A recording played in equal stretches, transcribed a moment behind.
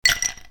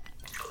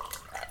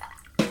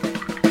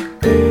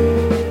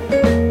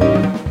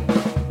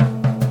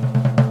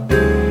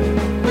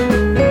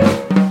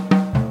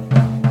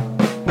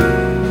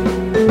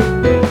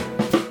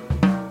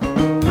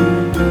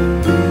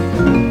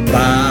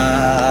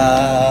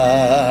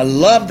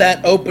love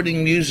that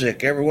opening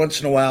music. Every once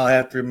in a while, I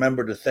have to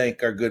remember to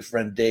thank our good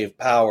friend Dave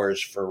Powers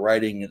for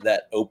writing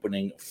that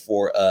opening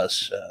for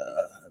us.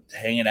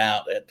 Hanging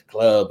out at the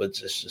club,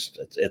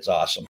 it's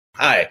awesome.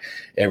 Hi,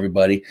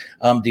 everybody.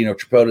 I'm Dino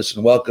Tripodis,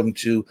 and welcome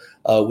to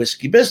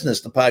Whiskey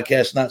Business, the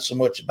podcast not so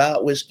much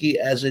about whiskey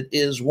as it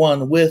is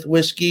one with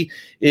whiskey.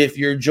 If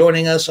you're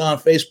joining us on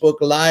Facebook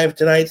Live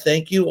tonight,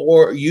 thank you,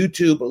 or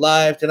YouTube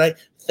Live tonight,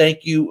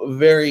 thank you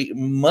very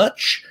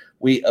much.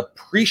 We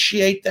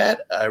appreciate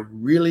that. I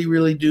really,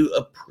 really do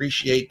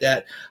appreciate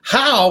that.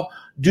 How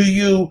do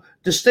you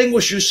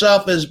distinguish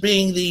yourself as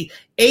being the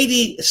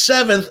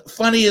 87th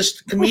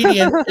funniest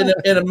comedian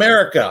in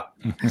America?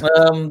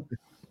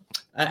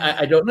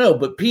 I don't know,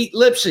 but Pete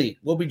Lipsy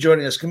will be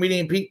joining us.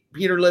 Comedian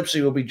Peter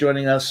Lipsy will be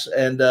joining us,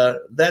 and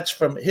that's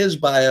from his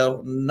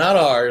bio, not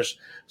ours.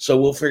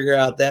 So we'll figure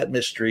out that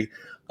mystery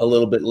a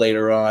little bit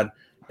later on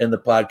in the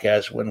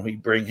podcast when we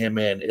bring him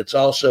in. It's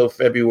also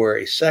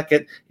February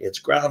 2nd. It's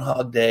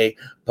Groundhog Day.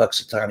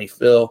 Puxatawny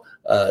Phil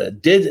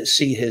did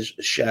see his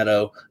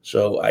shadow,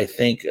 so I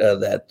think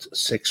that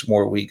 6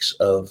 more weeks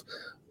of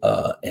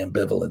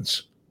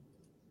ambivalence.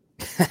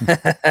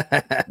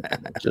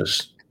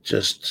 Just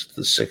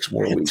the 6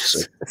 more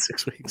weeks.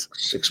 6 weeks.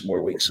 6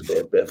 more weeks of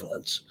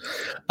ambivalence.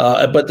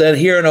 But then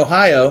here in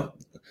Ohio,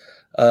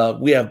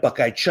 we have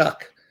Buckeye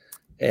Chuck.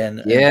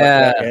 And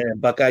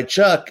Buckeye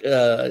Chuck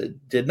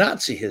did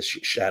not see his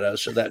shadow,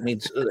 so that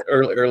means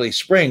early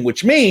spring,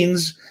 which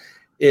means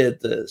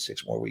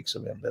 6 more weeks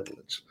of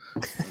ambivalence.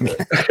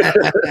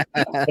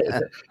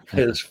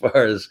 As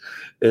far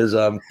as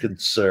I'm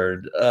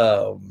concerned,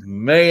 oh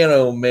man,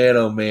 oh man,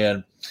 oh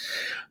man.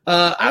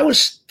 I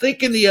was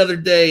thinking the other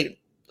day,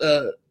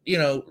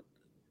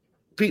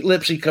 Pete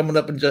Lipsy coming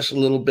up in just a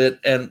little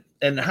bit, and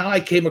how I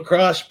came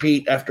across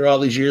Pete after all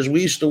these years.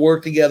 We used to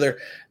work together,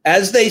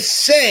 as they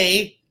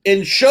say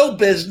in show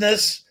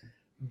business,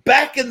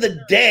 back in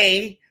the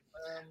day,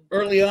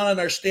 early on in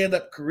our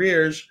stand-up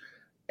careers,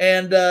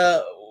 and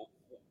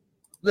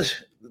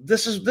this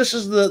is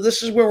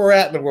where we're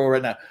at in the world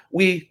right now.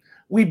 We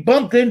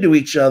bumped into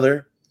each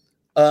other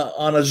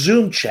on a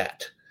Zoom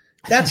chat.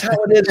 That's how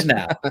it is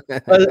now.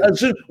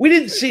 We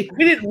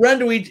didn't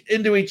run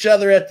into each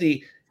other at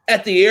the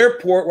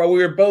airport while we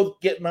were both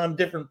getting on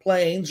different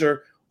planes,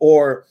 or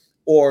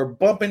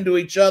bump into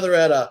each other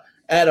at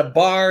a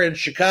bar in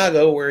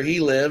Chicago where he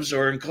lives,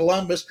 or in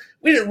Columbus.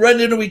 We didn't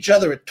run into each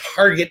other at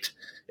Target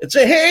and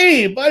say,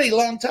 "Hey, buddy,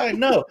 long time."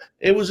 No,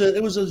 it was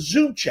a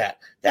Zoom chat.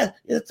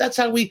 That's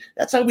how we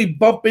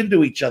bump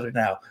into each other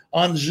now,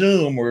 on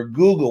Zoom or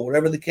Google,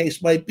 whatever the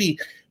case might be.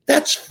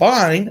 That's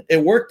fine.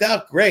 It worked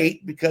out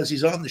great because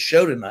he's on the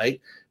show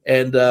tonight,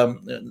 and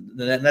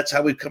that's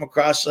how we've come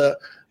across a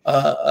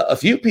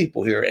few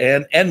people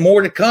here, and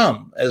more to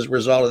come as a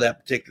result of that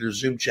particular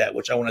Zoom chat,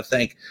 which I want to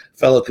thank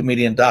fellow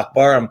comedian Doc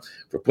Barham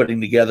for putting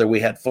together. We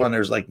had fun.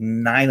 There's like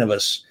 9 of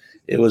us.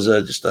 It was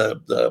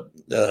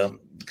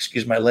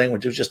excuse my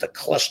language, it was just a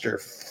cluster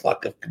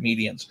fuck of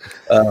comedians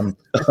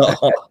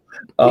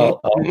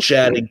all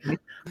chatting,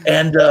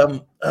 and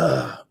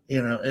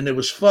and it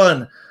was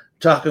fun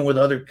talking with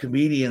other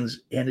comedians,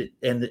 and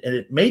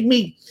it made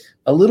me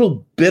a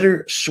little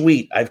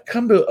bittersweet. I've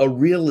come to a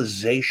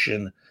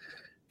realization,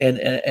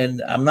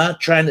 and I'm not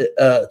trying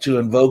to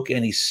invoke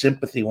any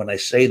sympathy when I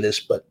say this,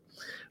 but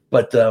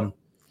I'm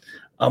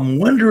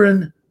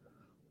wondering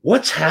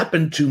what's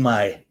happened to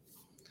my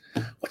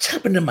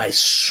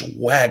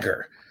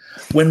swagger.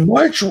 When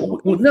March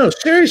rolls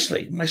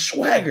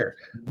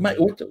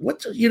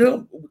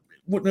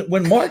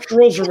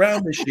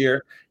around this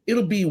year,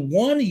 it'll be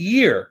 1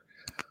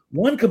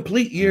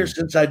 complete year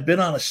since I've been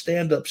on a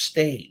stand-up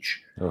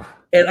stage. Oh.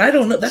 And I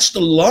don't know, that's the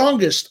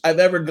longest I've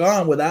ever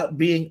gone without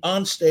being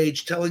on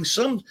stage telling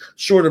some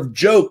sort of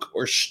joke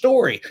or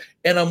story.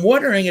 And I'm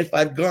wondering if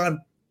I've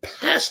gone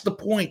past the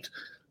point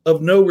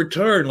of no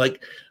return.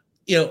 Like,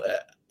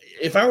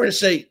 if I were to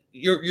say,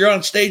 you're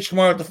on stage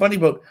tomorrow at the Funny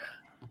Boat,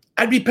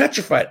 I'd be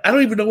petrified. I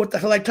don't even know what the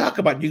hell I talk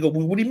about. You go,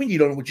 well, what do you mean you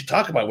don't know what you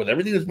talk about? With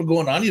everything that's been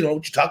going on, you don't know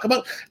what you talk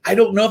about? I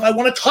don't know if I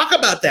want to talk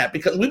about that,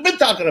 because we've been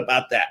talking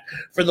about that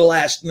for the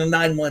last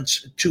 9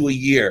 months to a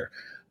year.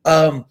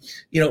 And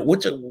then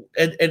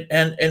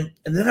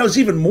I was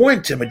even more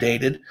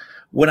intimidated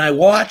when I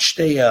watched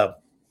a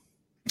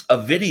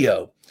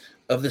video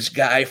of this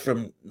guy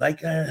from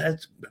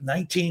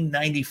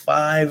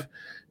 1995,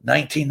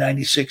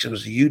 1996. It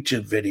was a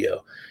YouTube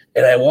video.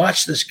 And I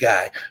watched this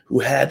guy who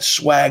had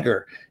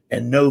swagger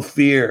and no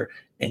fear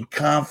and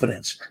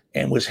confidence,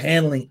 and was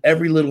handling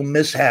every little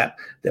mishap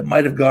that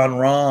might have gone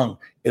wrong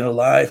in a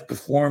live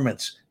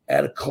performance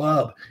at a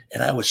club.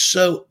 And I was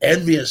so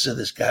envious of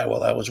this guy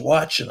while I was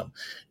watching him.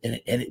 And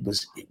it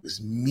was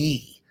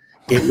me.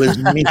 It was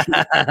me.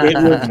 It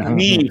was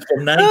me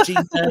from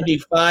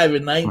 1995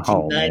 and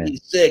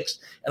 1996.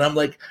 And I'm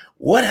like,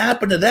 what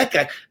happened to that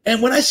guy?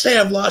 And when I say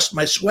I've lost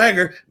my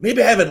swagger,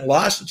 maybe I haven't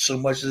lost it so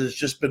much as it's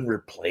just been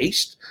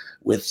replaced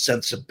with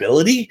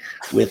sensibility,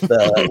 with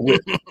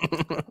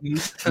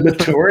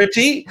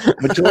maturity.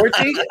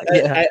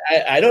 Yeah.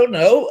 I don't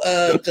know.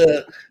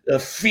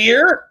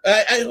 Fear.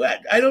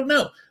 I don't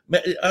know.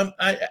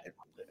 I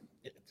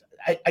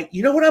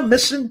you know what I'm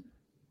missing?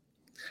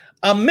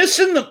 I'm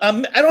missing I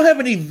don't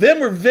have any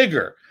vim or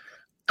vigor.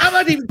 I'm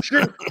not even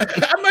sure.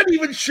 I'm not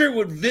even sure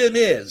what vim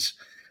is.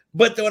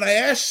 But when I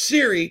asked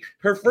Siri,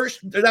 her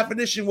first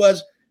definition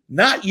was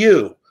not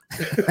you.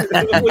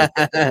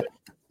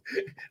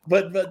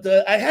 but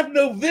I have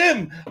no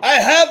vim. I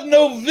have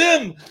no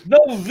vim, no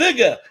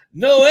vigor,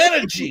 no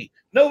energy,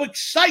 no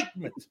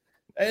excitement.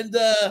 And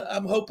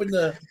I'm hoping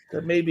to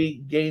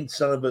maybe gain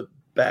some of it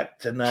back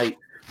tonight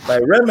by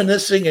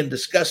reminiscing and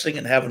discussing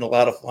and having a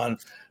lot of fun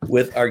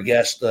with our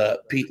guest,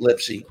 Pete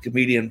Lipsy,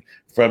 comedian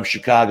from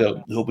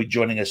Chicago, who'll be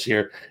joining us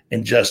here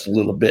in just a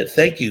little bit.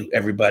 Thank you,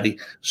 everybody,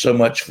 so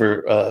much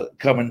for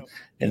coming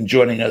and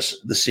joining us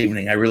this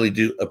evening. I really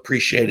do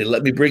appreciate it.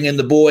 Let me bring in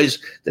the boys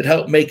that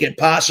help make it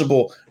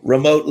possible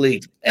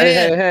remotely.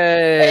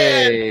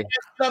 Hey. And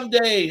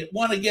someday,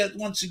 want to get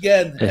once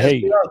again,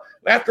 Hey.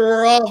 after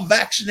we're all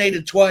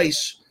vaccinated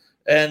twice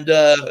and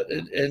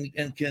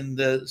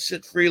can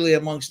sit freely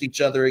amongst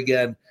each other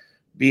again,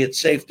 be it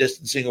safe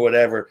distancing or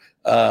whatever.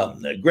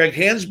 Greg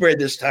Hansberry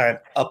this time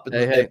up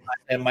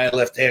in my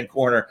left-hand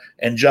corner,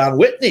 and John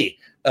Whitney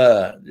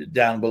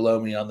down below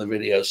me on the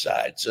video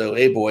side. So,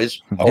 hey,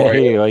 boys. How are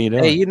you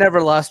doing? Hey, you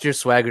never lost your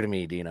swagger to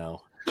me,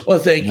 Dino. Well,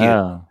 thank you.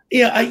 No.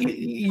 Yeah,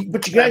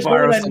 but you guys know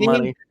what I mean?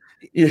 Money.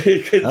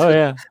 Oh,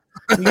 yeah.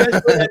 You guys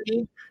know what I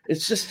mean?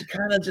 It's just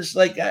kind of just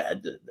like, I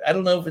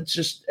don't know if it's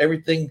just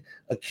everything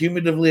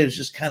accumulatively is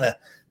just kind of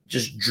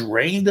just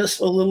drained us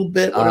a little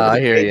bit. I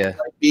hear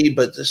you.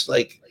 But just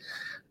like,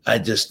 I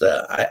just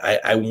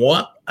I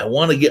want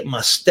to get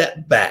my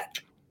step back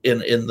in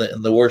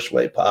the worst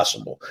way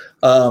possible.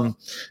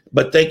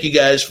 But thank you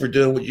guys for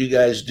doing what you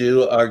guys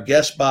do. Our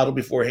guest bottle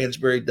before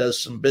Hansberry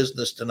does some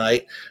business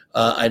tonight.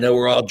 I know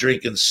we're all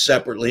drinking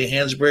separately.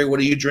 Hansberry, what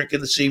are you drinking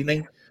this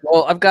evening?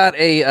 Well, I've got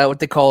a what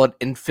they call an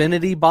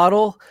infinity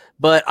bottle,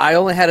 but I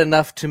only had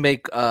enough to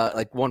make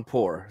like one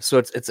pour. So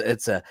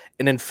it's an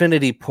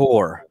infinity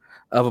pour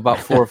of about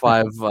 4 or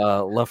 5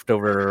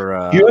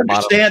 leftover. You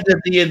understand that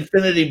the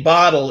infinity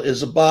bottle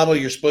is a bottle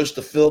you're supposed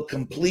to fill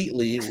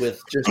completely with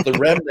just the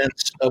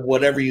remnants of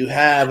whatever you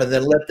have, and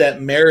then let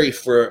that marry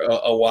for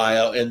a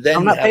while, and then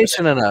I'm not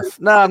patient enough.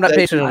 No, I'm not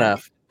patient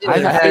enough.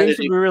 I used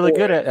to be really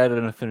good at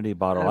an infinity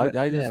bottle.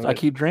 I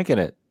keep drinking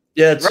it.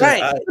 Yeah, it's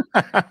right.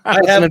 I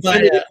have an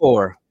infinity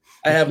pour.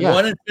 I have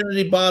one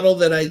infinity bottle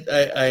that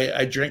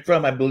I drink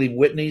from. I believe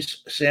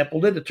Whitney's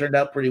sampled it. It turned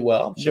out pretty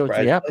well.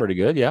 Yeah, pretty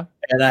good. Yeah.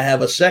 And I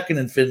have a second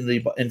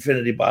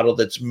infinity bottle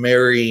that's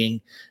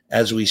marrying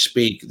as we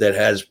speak that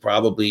has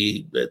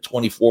probably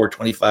 24,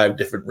 25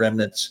 different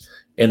remnants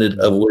in it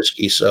of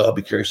whiskey. So I'll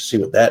be curious to see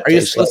what that Are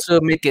you supposed like.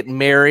 to make it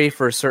marry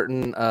for a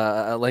certain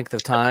length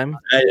of time?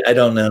 I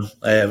don't know.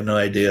 I have no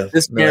idea.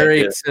 This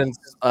married since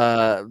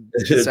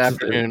this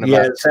afternoon.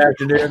 This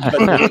afternoon.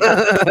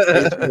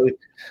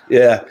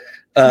 Yeah.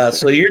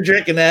 So you're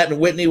drinking that, and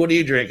Whitney, what are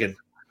you drinking?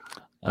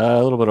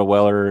 A little bit of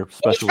Weller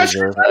Special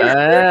Reserve.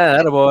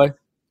 Attaboy.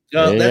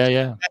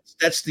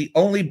 That's the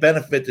only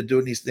benefit to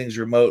doing these things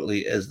remotely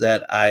is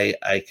that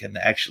I can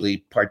actually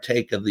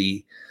partake of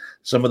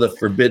some of the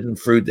forbidden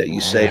fruit that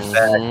you say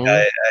back.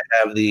 I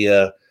have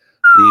the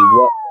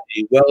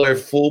Weller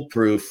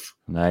Foolproof.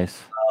 Nice.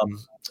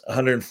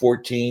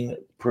 114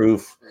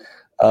 proof.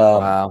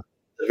 Wow.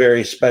 The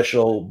very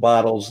special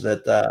bottles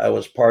that I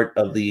was part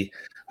of I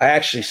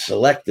actually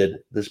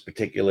selected this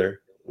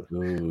particular.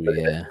 Ooh,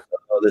 yeah.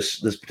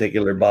 This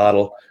particular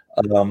bottle.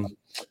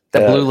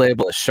 That blue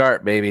label is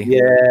sharp, baby.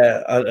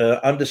 Yeah,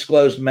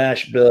 undisclosed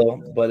mash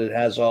bill, but it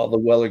has all the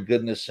Weller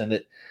goodness in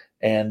it.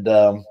 And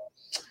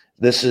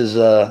this is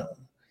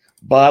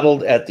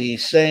bottled at the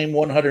same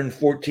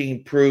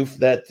 114 proof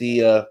that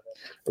the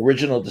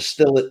original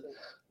distillate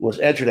was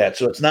entered at.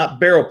 So it's not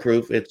barrel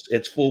proof;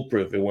 it's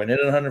foolproof. It went in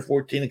at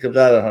 114, it comes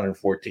out at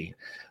 114.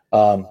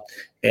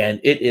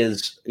 And it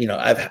is,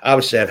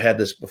 I've had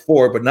this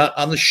before, but not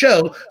on the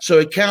show. So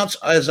it counts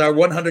as our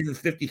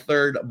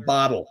 153rd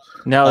bottle.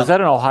 Now, is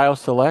that an Ohio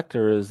Select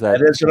or is that?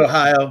 That is an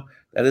Ohio.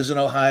 That is an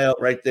Ohio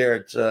right there.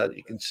 It's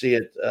you can see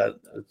it.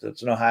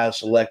 It's an Ohio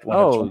Select one.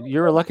 Oh, you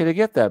were lucky to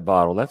get that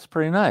bottle. That's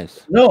pretty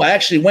nice. No, I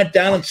actually went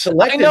down and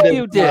selected. I know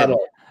you did.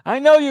 I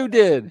know you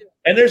did.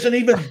 And there's an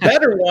even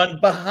better one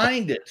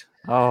behind it.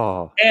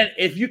 Oh. And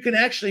if you can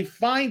actually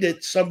find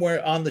it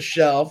somewhere on the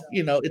shelf,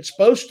 it's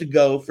supposed to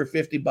go for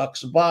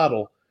 $50 a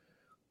bottle.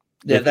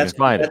 Yeah, that's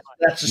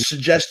a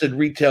suggested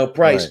retail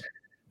price.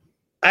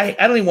 Right.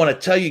 I don't even want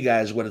to tell you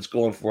guys what it's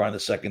going for on the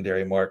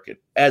secondary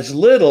market. As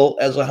little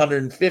as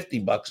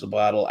 $150 a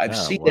bottle. I've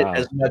seen it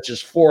as much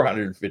as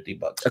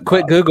 $450. A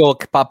quick Google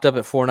popped up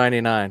at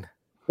 $4.99.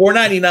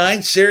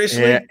 $4.99.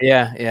 Seriously?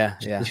 Yeah.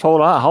 Just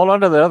hold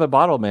on to the other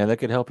bottle, man. That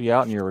could help you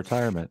out in your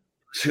retirement.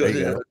 My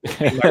retirement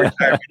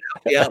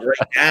help me out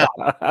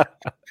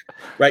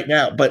right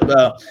now. But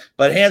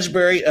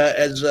Hansberry,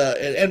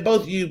 and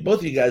both of you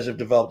guys have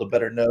developed a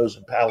better nose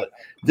and palate.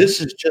 This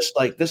is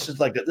like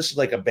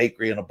a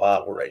bakery in a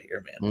bottle right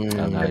here,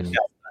 man. Nice.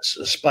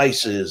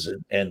 Spices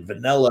and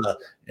vanilla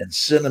and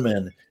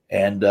cinnamon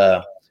and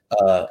then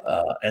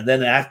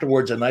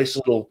afterwards a nice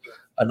little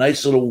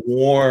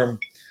warm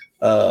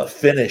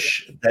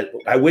finish that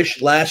I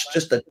wish lasts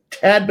just a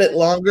tad bit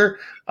longer.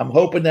 I'm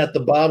hoping that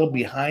the bottle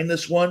behind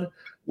this one,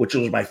 which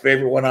was my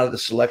favorite one out of the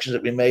selections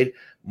that we made,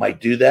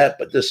 might do that.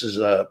 But this is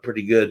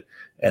pretty good.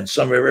 And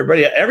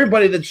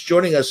everybody that's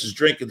joining us is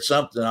drinking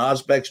something.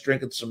 Osbeck's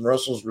drinking some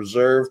Russell's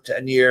Reserve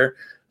 10-year.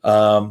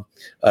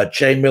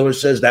 Che Miller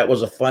says that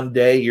was a fun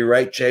day. You're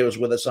right. Che was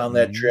with us on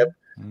that trip.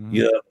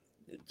 Yeah.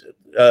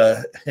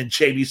 And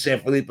JB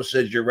Sanfilippo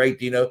says, you're right,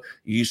 Dino.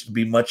 You used to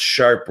be much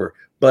sharper,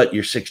 but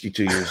you're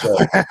 62 years old.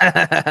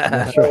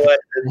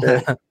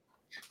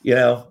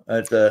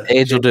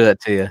 Age will do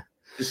it to you.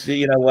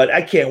 You know what?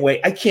 I can't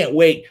wait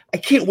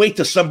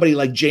till somebody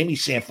like Jamie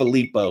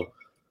Sanfilippo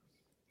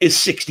is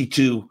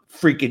 62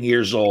 freaking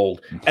years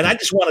old. And I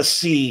just want to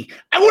see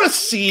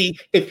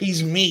if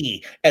he's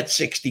me at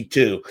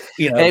 62.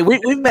 Hey,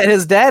 we've met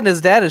his dad, and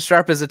his dad is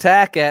sharp as a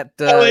tack at,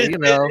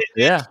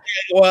 yeah.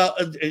 Well,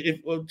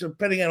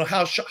 depending on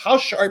how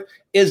sharp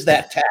is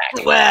that tack.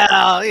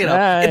 Well,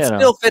 it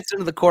still fits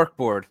into the cork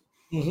board.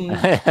 Mm-hmm.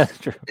 That's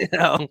true. It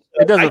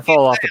doesn't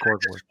fall off the cork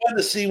board. I want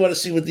to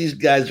see what these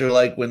guys are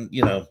like when,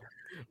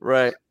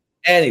 Right.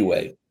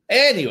 Anyway,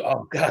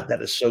 oh God,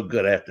 that is so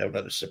good. I have to have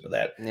another sip of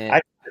that. Yeah.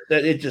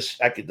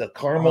 The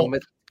caramel.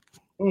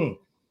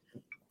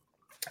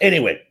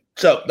 Anyway,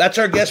 so that's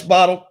our guest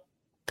bottle.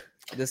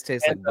 This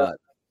tastes like butt.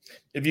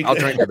 I'll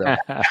drink it though.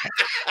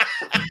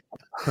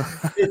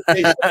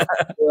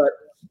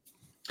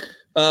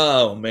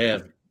 Oh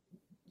man.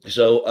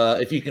 So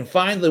if you can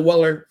find the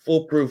Weller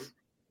Foolproof,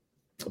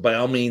 by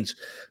all means,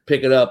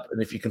 pick it up.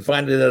 And if you can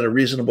find it at a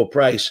reasonable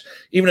price,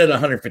 even at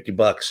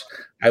 $150,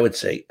 I would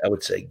say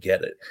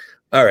get it.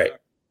 All right.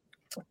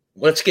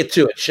 Let's get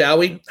to it, shall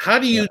we? How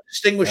do you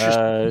distinguish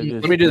yourself?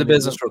 Let me do the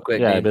business real quick.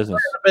 Yeah, business.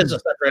 I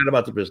forgot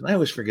about the business. I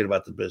always forget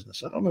about the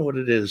business. I don't know what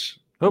it is.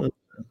 Oh.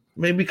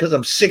 Maybe because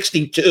I'm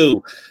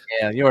 62.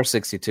 Yeah, you're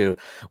 62.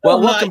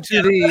 Well, welcome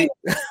to the.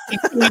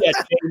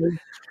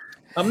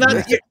 I'm not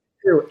 62.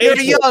 You're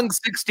young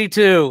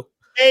 62.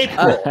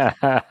 April.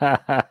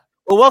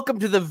 Well, welcome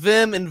to the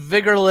Vim and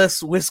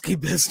Vigorless Whiskey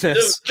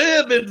Business.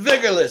 Vim and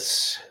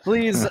Vigorless.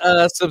 Please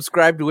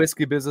subscribe to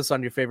Whiskey Business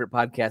on your favorite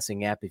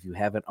podcasting app if you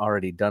haven't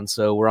already done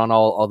so. We're on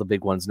all the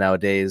big ones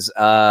nowadays.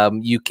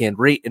 You can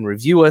rate and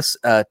review us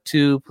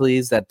too,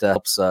 please. That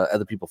helps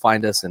other people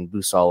find us and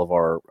boosts all of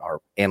our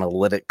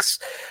analytics.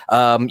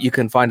 You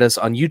can find us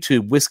on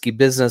YouTube, Whiskey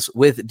Business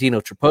with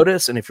Dino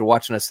Tripodis. And if you're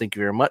watching us, thank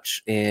you very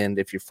much. And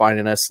if you're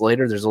finding us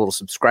later, there's a little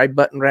subscribe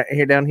button right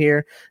here down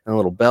here and a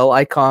little bell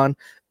icon.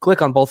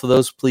 Click on both of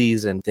those,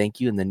 please, and thank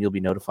you. And then you'll be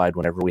notified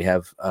whenever we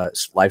have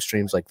live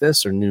streams like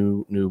this or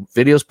new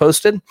videos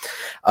posted.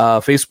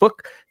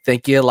 Facebook,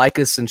 thank you. Like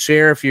us and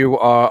share. If you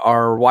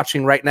are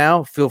watching right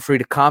now, feel free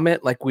to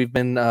comment like we've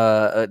been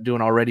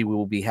doing already. We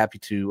will be happy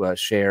to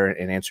share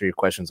and answer your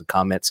questions and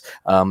comments.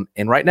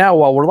 And right now,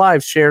 while we're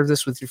live, share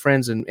this with your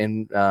friends and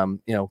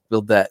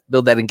build that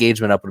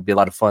engagement up. It'll be a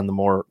lot of fun. The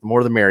more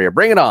the merrier.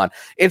 Bring it on.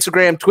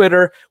 Instagram,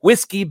 Twitter,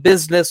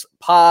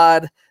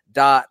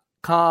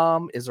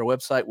 whiskeybusinesspod.com is our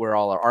website where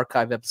all our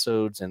archive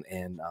episodes and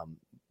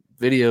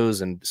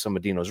videos and some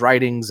of Dino's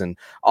writings and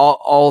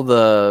all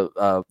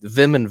the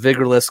Vim and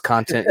Vigorless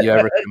content you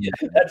ever can.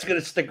 That's going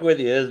to stick with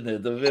you, isn't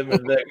it? The Vim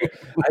and Vigor.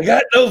 I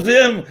got no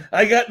Vim.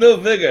 I got no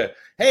vigor.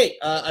 Hey,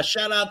 a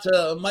shout out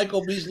to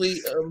Michael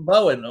Beasley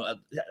Bowen. I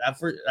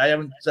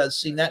haven't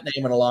seen that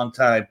name in a long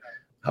time.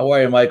 How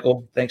are you,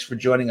 Michael? Thanks for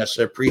joining us.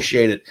 I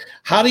appreciate it.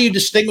 How do you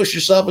distinguish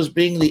yourself as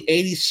being the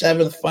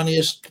 87th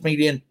funniest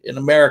comedian in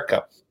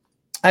America?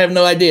 I have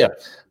no idea,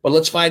 but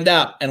let's find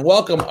out. And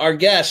welcome our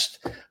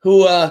guest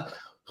who,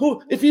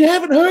 if you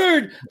haven't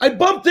heard, I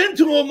bumped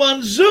into him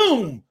on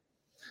Zoom.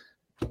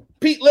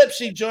 Pete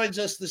Lipsy joins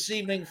us this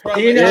evening from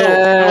John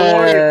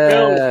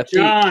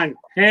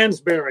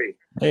Hansberry.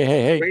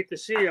 Hey. Great to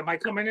see you. Am I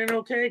coming in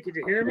okay? Could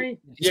you hear me?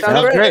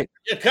 Great.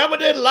 You're coming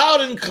in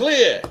loud and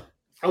clear.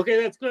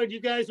 Okay, that's good. You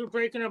guys were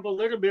breaking up a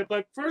little bit,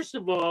 but first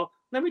of all,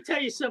 let me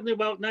tell you something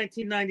about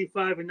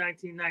 1995 and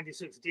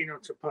 1996 Dino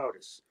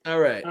Tripodis. All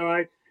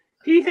right.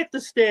 He hit the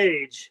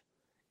stage,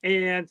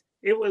 and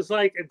it was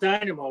like a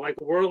dynamo,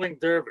 like a whirling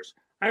dervish.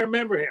 I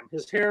remember him,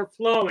 his hair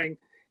flowing.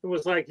 It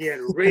was like he had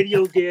a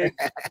radio gig,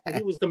 and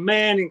he was the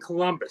man in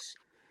Columbus.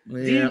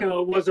 Yeah.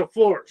 Dino was a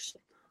force.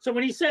 So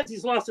when he says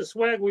he's lost his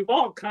swag, we've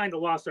all kind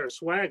of lost our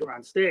swagger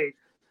on stage.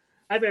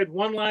 I've had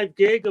one live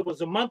gig. It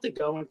was a month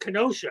ago in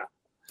Kenosha,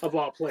 of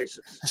all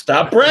places.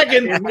 Stop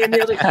bragging. And me and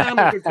the other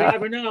comics were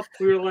driving up.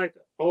 We were like,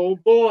 oh,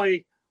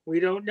 boy, we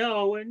don't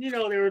know. And, they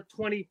were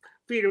 20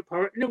 feet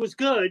apart, and it was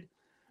good.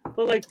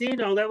 But like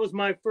Dino, that was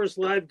my first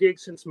live gig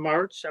since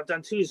March. I've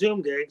done 2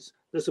 Zoom gigs.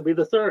 This will be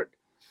the 3rd.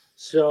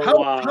 So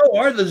how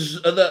are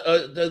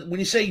the when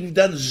you say you've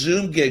done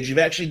Zoom gigs, you've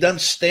actually done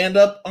stand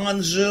up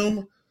on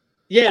Zoom?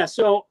 Yeah.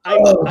 So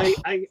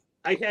I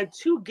had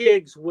 2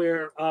 gigs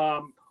where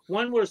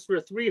one was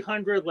for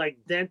 300 like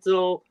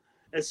dental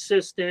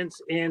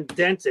assistants and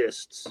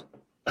dentists,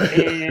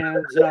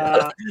 and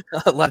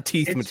a lot of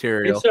teeth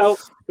material. And so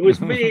it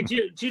was me.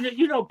 Do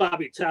you know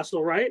Bobby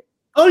Tessel, right?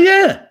 Oh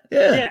yeah.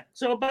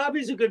 So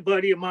Bobby's a good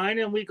buddy of mine,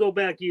 and we go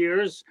back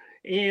years.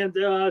 And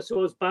so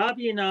it was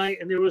Bobby and I,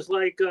 and there was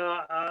like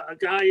a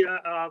guy,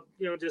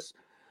 just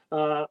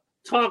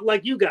talk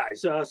like you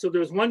guys. So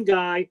there was one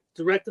guy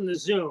directing the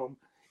Zoom,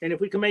 and if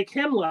we could make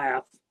him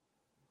laugh,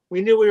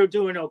 we knew we were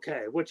doing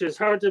okay. Which is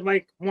hard to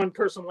make one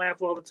person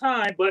laugh all the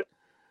time, but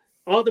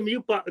all the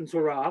mute buttons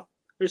were off.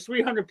 There's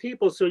 300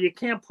 people, so you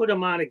can't put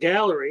them on a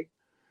gallery.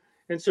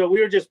 And so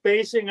we were just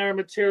basing our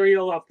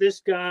material off this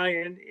guy,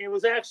 and it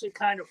was actually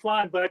kind of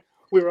fun, but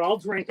we were all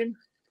drinking.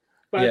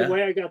 By the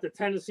way, I got the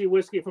Tennessee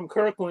whiskey from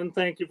Kirkland.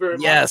 Thank you very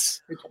much.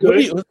 Yes. It's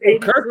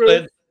good.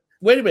 Kirkland.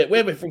 Wait a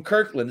minute. From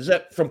Kirkland. Is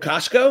that from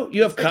Costco?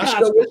 You have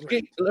Costco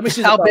whiskey? Let me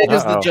see. How big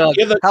is the jug?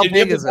 How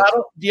big is it?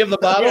 Do you have the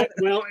bottle? Yeah,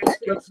 well,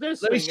 it's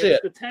this. Let me see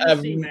it. It's the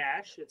Tennessee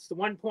Mash. It's the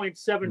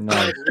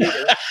 1.75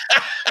 liter.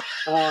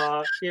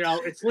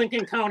 It's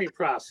Lincoln County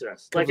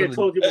process. Like I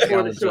told you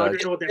before the show, I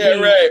don't know what that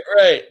means.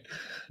 Right.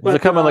 Does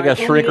it come in like a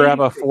shrink wrap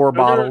of 4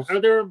 bottles?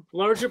 Are there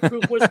larger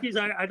proof whiskeys?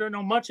 I don't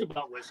know much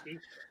about whiskey.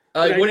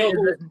 I know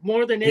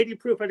more than 80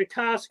 proof at a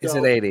Costco. Is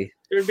it 80?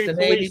 There'd be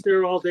police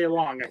there all day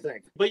long, I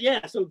think. But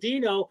yeah, so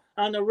Dino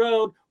on the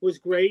road was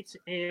great.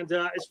 And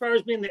as far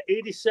as being the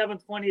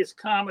 87th funniest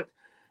comic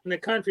in the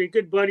country, a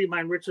good buddy of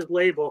mine, Richard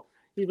Label,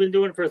 he's been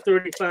doing it for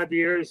 35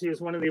 years. He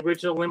was one of the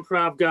original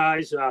improv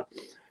guys,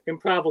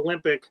 Improv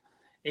Olympic.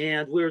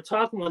 And we were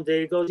talking one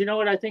day. He goes, you know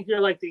what? I think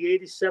you're like the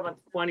 87th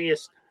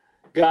funniest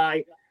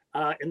guy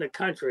in the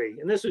country.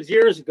 And this was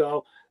years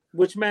ago,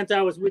 which meant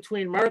I was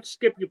between Mark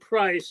Skippy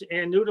Price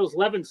and Noodles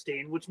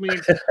Levenstein, which means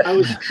I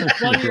was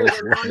funnier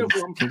than one of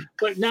them,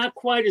 but not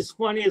quite as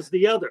funny as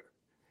the other.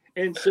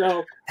 And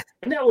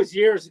that was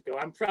years ago.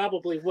 I'm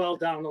probably well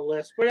down the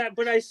list.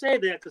 But I say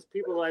that because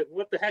people are like,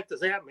 what the heck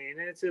does that mean?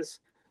 And it's just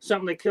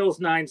something that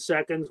kills 9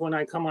 seconds when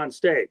I come on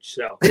stage.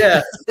 So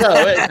yeah,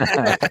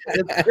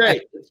 it's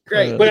great. It's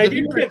great. But I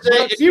didn't pick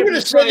if you were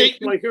to say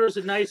like, here's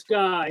a nice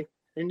guy.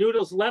 And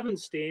Noodles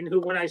Levenstein, who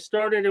when I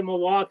started in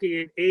Milwaukee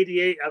in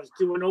 '88, I was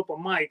doing open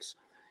mics.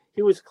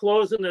 He was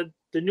closing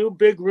the new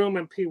big room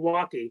in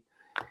Pewaukee,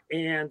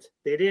 and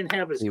they didn't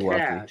have his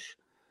cash.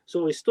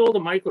 So he stole the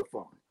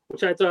microphone,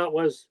 which I thought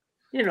was,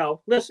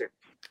 listen,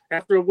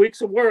 after a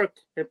week's of work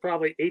at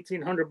probably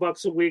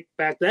 $1,800 a week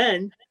back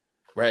then,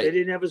 right? They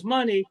didn't have his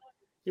money.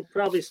 He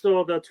probably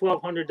stole the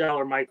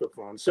 $1,200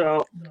 microphone.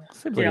 So,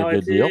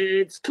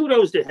 it's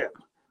kudos to him.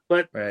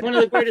 But one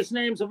of the greatest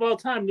names of all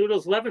time,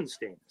 Noodles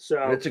Levenstein.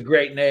 So it's a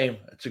great name.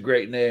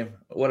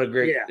 What a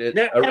great.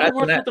 Yeah. Haven't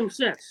worked with them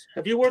since.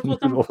 Have you worked with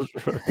them?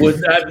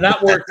 I've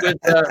not worked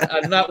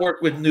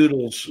with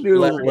Noodles.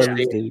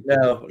 Levenstein.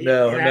 No.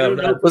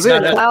 Was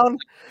it a clown?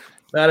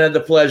 Not had the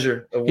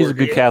pleasure. He's a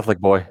good Catholic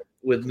boy.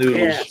 With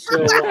Noodles.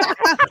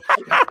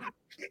 Yeah,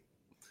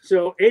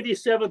 so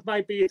 87th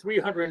might be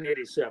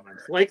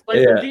 387th. Like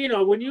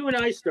Dino, when you and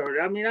I started,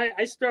 I mean,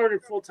 I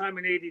started full time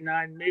in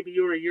 '89. Maybe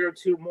you were a year or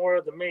two more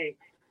than me.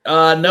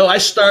 No, I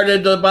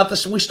started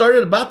we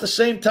started about the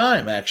same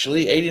time,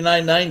 actually,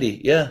 89,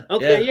 90. Yeah.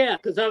 Okay, yeah,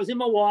 because I was in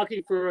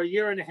Milwaukee for a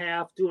year and a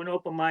half doing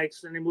open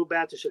mics, and then moved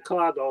back to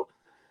Chicago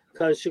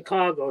because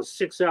Chicago is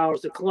 6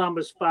 hours to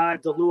Columbus,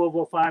 5 to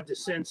Louisville, 5 to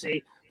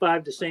Cincy,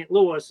 5 to St.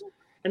 Louis.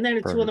 And then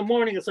at 2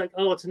 a.m, it's like,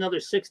 it's another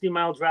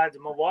 60-mile drive to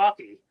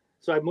Milwaukee.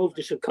 So I moved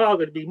to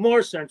Chicago to be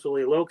more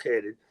centrally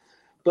located.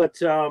 But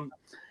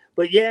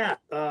yeah,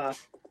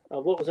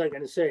 what was I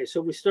going to say?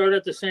 So we started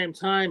at the same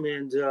time.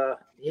 And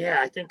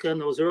I think in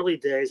those early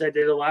days, I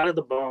did a lot of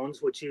the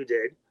Bones, which you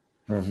did.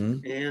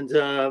 Mm-hmm. And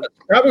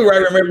probably where I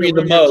remember you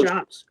the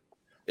most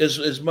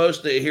is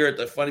most here at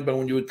the Funny Bone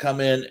when you would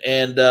come in.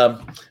 And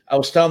I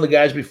was telling the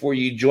guys before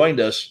you joined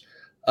us,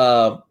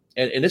 and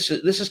this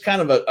is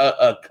kind of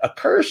a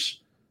curse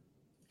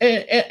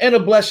and a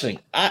blessing.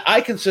 I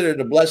consider it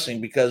a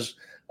blessing because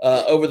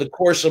over the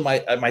course of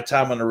my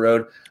time on the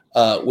road,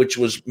 which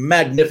was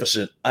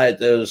magnificent,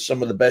 there was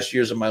some of the best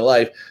years of my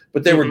life.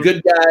 But there were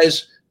good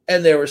guys,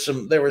 and there were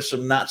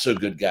some not so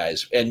good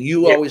guys. And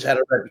you always had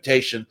a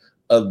reputation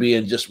of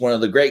being just one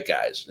of the great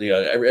guys.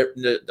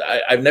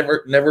 I've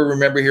never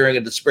remember hearing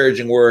a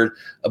disparaging word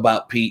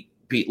about Pete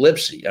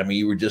Lipsy. I mean,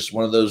 you were just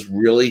one of those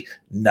really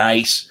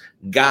nice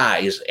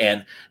guys,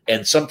 and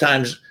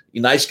sometimes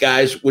nice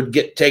guys would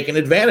get taken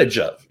advantage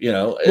of,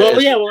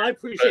 Well, I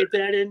appreciate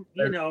that. And,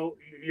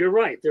 you're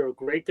right. There are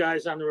great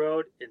guys on the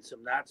road and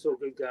some not so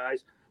good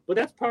guys, but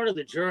that's part of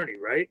the journey,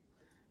 right?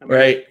 I mean,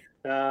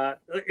 right.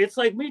 It's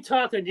like me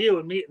talking to you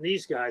and meeting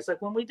these guys.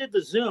 Like when we did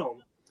the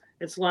Zoom,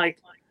 it's like,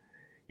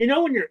 You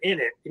know, when you're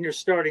in it and you're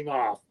starting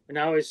off, and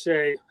I always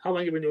say, how long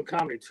have you been doing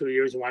comedy? 2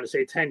 years. You want to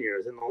say 10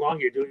 years. And the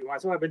longer you do it, you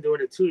want to say, oh, I've been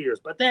doing it 2 years.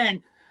 But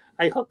then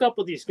I hook up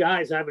with these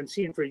guys I haven't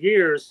seen for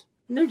years.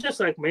 And they're just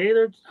like me.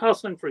 They're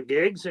hustling for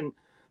gigs and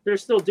they're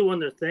still doing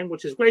their thing,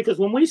 which is great. Because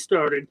when we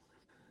started,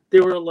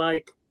 there were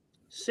like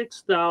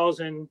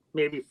 6,000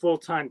 maybe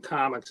full-time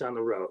comics on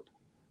the road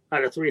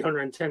out of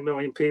 310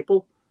 million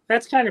people.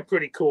 That's kind of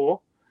pretty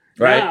cool.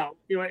 Right. Now,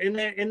 you know,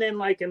 and then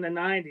like in the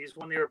 90s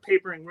when they were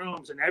papering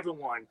rooms and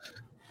everyone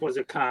was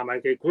a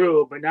comic, it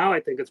grew, but now I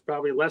think it's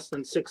probably less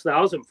than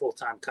 6,000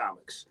 full-time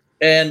comics.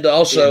 And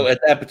also at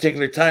that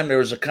particular time, there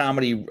was a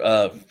comedy,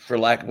 for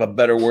lack of a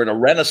better word, a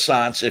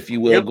renaissance, if you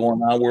will,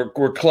 going on where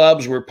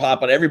clubs were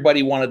popping.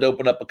 Everybody wanted to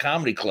open up a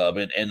comedy club.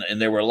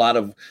 And there were a lot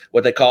of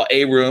what they call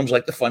A rooms,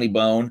 like the Funny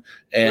Bone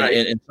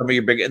and some of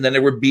your big, and then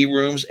there were B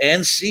rooms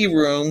and C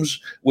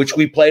rooms, which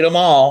we played them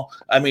all.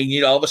 I mean,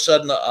 you know, all of a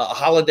sudden a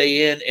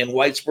Holiday Inn in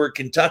Whitesburg,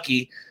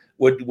 Kentucky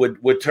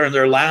would turn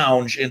their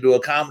lounge into a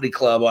comedy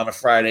club on a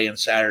Friday and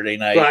Saturday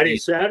night.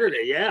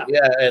 Saturday, yeah.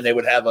 Yeah, and they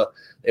would have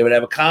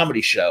a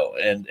comedy show,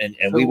 and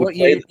So we would what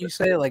play. year did you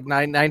say, like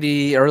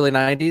 90, early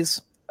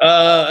 90s?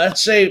 I'd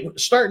say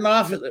starting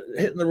off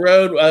hitting the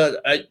road.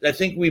 I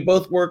think we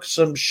both worked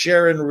some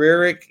Sharon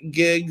Rarick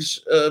gigs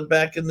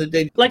back in the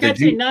day. Like I'd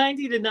say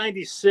 90 to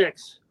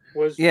 96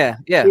 was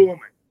booming.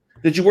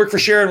 Did you work for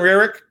Sharon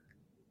Rarick?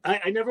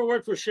 I never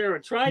worked for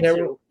Sharon. Tried Never.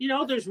 to. You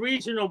know, there's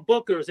regional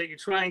bookers that you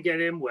try and get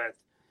in with.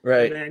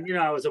 Right. And then, you know,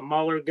 I was a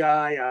Muller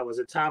guy. I was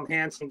a Tom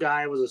Hansen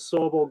guy. I was a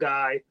Sobel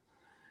guy.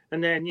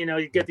 And then, you know,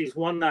 you get these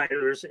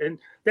one-nighters. And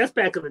that's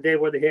back in the day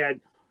where they had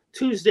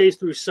Tuesdays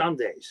through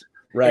Sundays.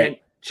 Right. And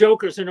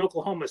Jokers in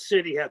Oklahoma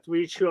City had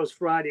 3 shows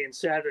Friday and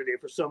Saturday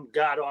for some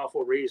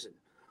god-awful reason.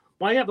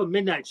 Why have a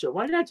midnight show?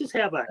 Why not just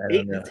have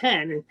 8 and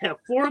 10 and have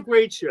 4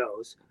 great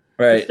shows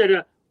instead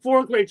of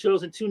 4 great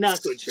shows and 2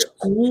 not good shows?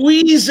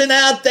 Squeezing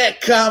out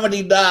that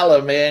comedy dollar,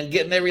 man,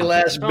 getting every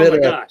last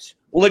bit of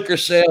liquor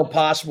sale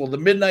possible. The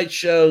midnight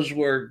shows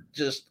were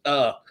just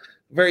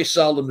very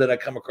seldom did I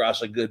come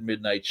across a good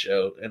midnight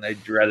show, and I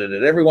dreaded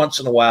it. Every once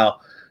in a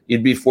while,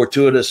 you'd be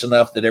fortuitous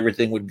enough that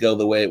everything would go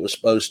the way it was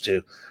supposed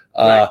to.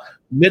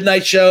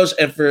 Midnight shows,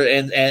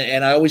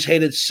 and I always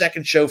hated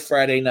second show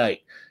Friday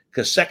night,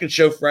 because second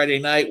show Friday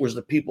night was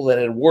the people that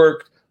had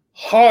worked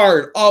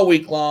hard all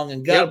week long,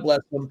 and God bless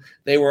them,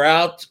 they were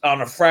out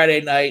on a Friday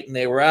night and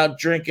they were out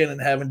drinking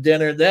and having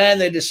dinner. Then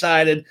they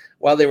decided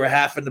while they were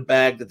half in the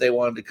bag that they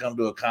wanted to come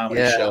to a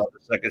comedy show on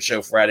the second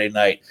show Friday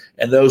night,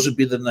 and those would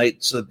be the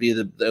nights that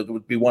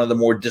would be one of the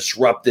more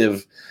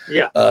disruptive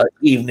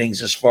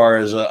evenings as far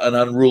as an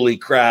unruly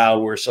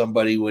crowd where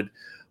somebody would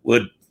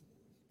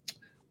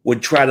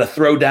try to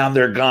throw down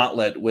their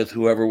gauntlet with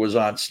whoever was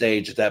on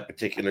stage at that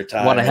particular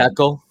time. Want to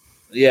heckle?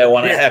 Yeah,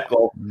 want to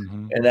heckle.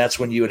 Mm-hmm. And that's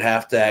when you would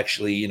have to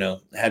actually, you know,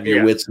 have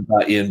your wits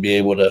about you and be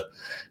able to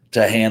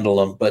handle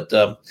them. But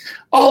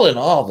all in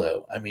all,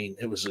 though, I mean,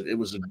 it was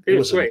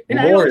great. And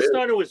I always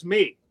thought it was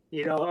me.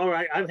 You know, all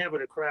right, I'm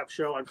having a crap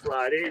show on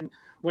Friday, and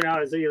when I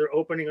was either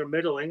opening or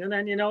middling, and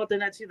then you know what,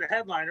 then I'd see the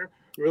headliner,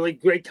 really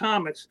great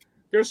comics,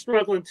 they're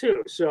struggling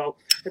too. So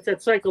it's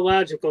that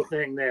psychological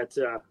thing that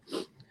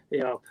you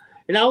know.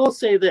 And I will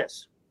say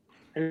this,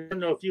 and I don't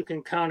know if you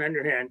can count on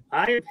your hand,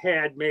 I have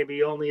had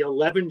maybe only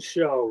 11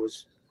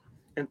 shows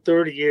in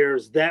 30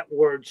 years that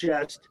were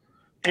just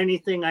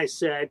anything I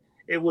said.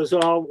 It was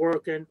all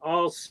working,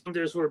 all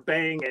cylinders were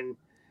banging.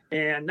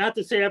 And not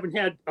to say I haven't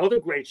had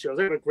other great shows.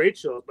 I have great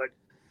shows, but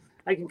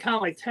I can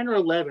count like 10 or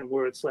 11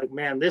 where it's like,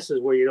 man, this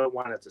is where you don't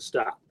want it to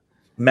stop.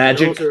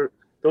 Magic.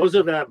 Those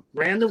are the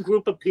random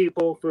group of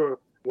people for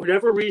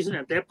whatever reason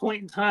at that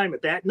point in time,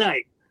 at that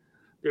night,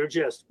 they're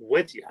just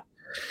with you.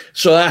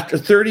 So after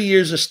 30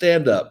 years of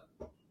stand-up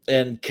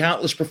and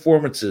countless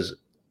performances,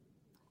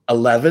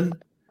 11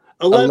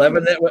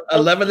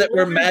 that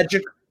were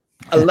magic.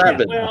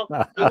 11. Well,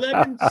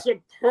 11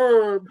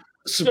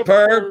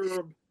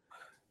 superb,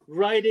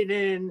 writing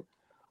in,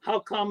 how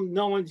come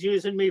no one's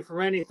using me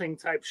for anything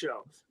type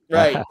shows.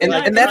 Right.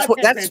 And that's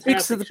what that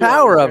speaks to the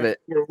power of it.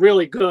 We're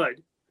really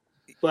good.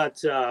 But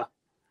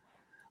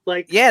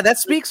that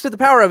speaks to the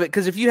power of it,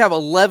 because if you have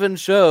 11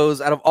 shows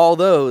out of all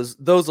those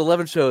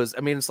 11 shows,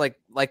 I mean, it's like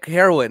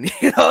heroin,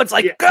 you know, it's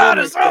like, God,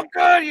 it's so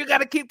good. You got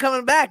to keep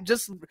coming back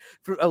just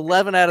for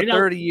 11 out of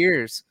 30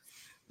 years.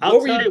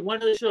 I'll tell you one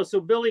of the shows. So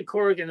Billy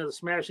Corrigan of the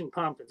Smashing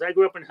Pumpkins. I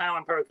grew up in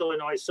Highland Park,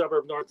 Illinois,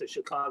 suburb north of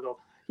Chicago.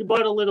 He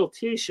bought a little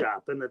tea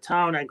shop in the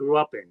town I grew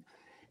up in,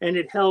 and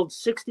it held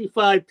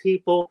 65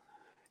 people,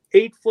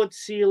 8-foot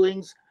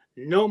ceilings,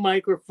 no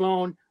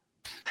microphone,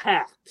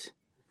 packed.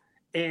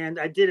 And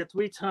I did it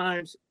 3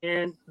 times,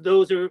 and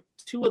those are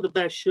 2 of the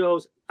best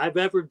shows I've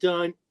ever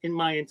done in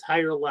my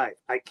entire life.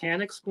 I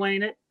can't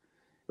explain it.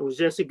 It was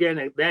just,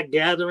 again, that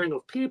gathering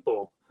of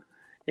people.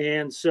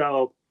 And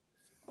so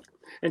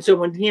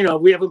when, you know,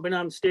 we haven't been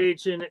on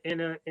stage in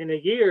a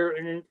year,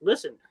 and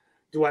listen,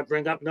 do I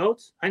bring up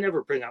notes? I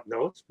never bring up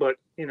notes, but,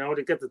 you know,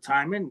 to get the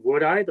time in,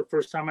 would I, the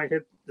first time I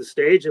hit the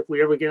stage, if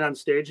we ever get on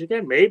stage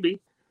again? Maybe.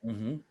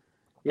 Mm-hmm.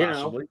 You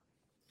know.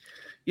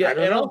 Yeah,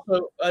 and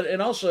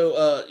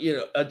also, you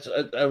know,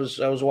 I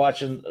was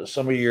watching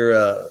some of your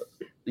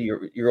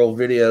old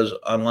videos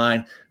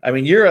online. I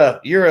mean, you're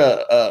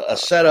a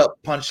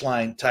setup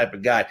punchline type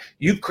of guy.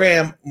 You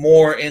cram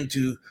more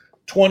into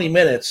 20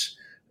 minutes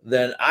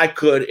than I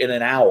could in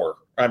an hour.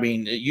 I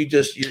mean,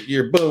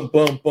 you're boom,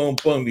 boom, boom,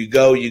 boom. You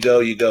go.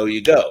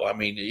 I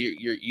mean,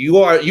 you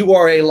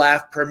are a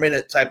laugh per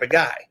minute type of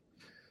guy.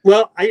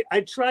 Well,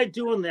 I tried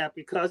doing that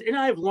because, and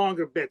I have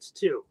longer bits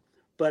too,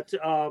 but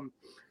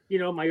you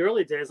know, my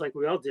early days, like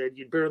we all did,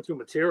 you'd burn through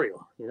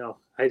material. You know,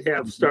 I'd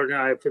have started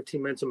out, I have 15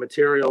 minutes of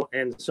material,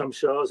 and some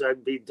shows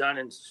I'd be done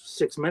in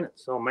 6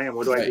 minutes. Oh man,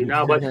 what do I do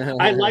now? But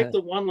I like the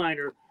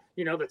one-liner,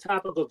 you know, the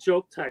topical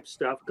joke type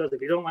stuff, because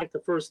if you don't like the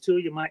first two,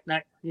 you might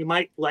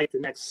like the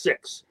next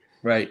 6.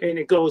 Right. And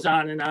it goes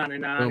on and on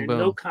and on, boom, and boom.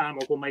 no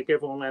comic will make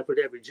everyone laugh with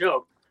every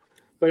joke.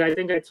 But I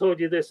think I told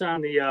you this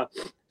on the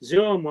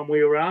Zoom when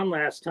we were on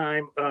last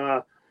time.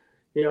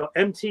 You know,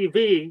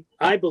 MTV,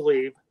 I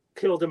believe,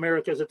 killed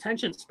America's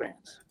attention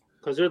spans,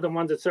 because they're the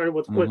ones that started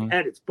with quick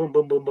edits. Boom,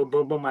 boom, boom, boom,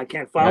 boom, boom. I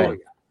can't follow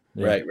you.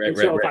 Right.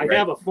 So if I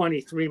have a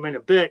funny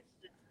 3-minute bit,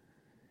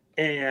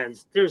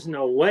 and there's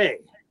no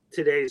way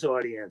today's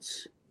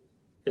audience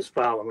is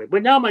following me.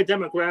 But now my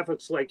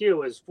demographics, like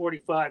you, is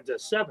 45 to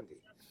 70.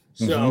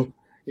 So,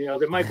 you know,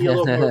 there might be a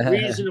little more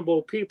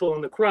reasonable people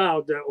in the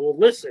crowd that will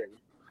listen.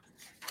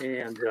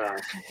 And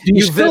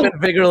you vivid,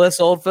 vigorous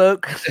old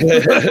folk. When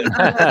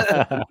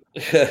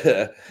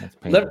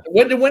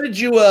did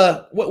you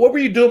what were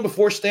you doing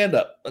before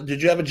stand-up?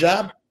 Did you have a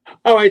job?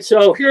 All right,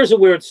 so here's a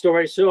weird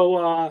story. So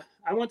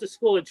I went to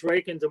school at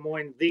Drake in Des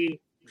Moines, the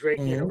Drake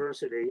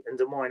University in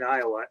Des Moines,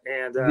 Iowa,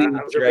 and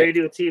I was a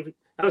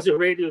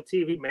radio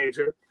TV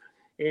major,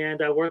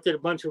 and I worked at a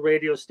bunch of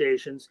radio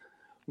stations.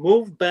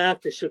 Moved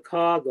back to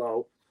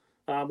Chicago.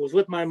 Was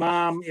with my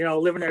mom, you know,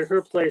 living at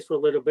her place for a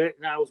little bit,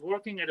 and I was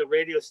working at a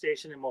radio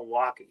station in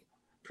Milwaukee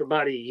for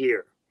about a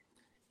year,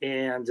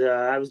 and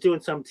I was doing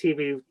some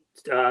TV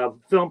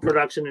film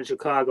production in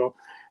Chicago,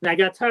 and I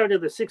got tired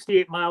of the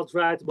 68-mile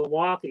drive to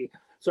Milwaukee,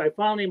 so I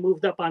finally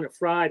moved up on a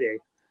Friday,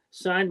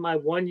 signed my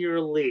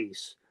 1-year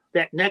lease.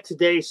 That next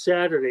day,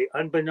 Saturday,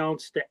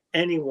 unbeknownst to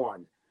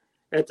anyone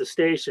at the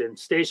station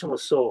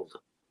was sold.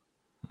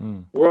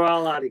 We're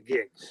all out of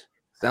gigs.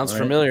 Sounds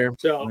familiar.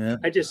 So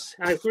I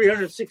have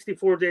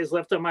 364 days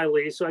left on my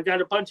lease. So I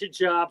got a bunch of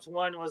jobs.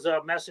 One was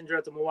a messenger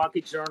at the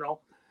Milwaukee Journal.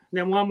 And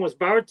then one was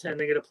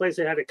bartending at a place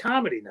that had a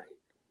comedy night.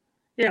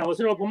 Yeah, it was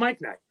an open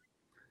mic night.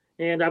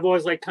 And I've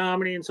always liked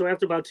comedy. And so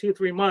after about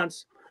 2-3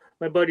 months,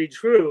 my buddy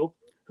Drew,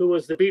 who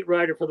was the beat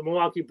writer for the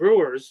Milwaukee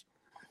Brewers,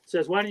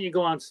 says, why don't you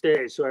go on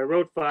stage? So I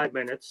wrote 5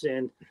 minutes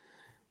and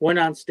went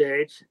on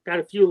stage, got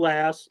a few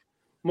laughs,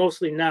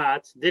 mostly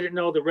not. Didn't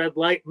know the red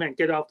light meant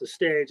get off the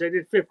stage. I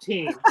did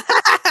 15.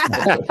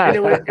 And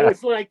it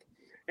was like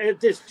a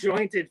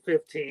disjointed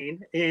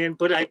 15,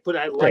 but I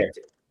liked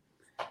it.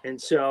 And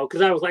so,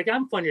 because I was like,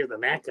 I'm funnier than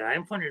that guy.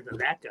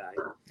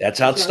 That's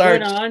how it starts. I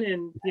went on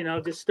and, you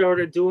know, just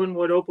started doing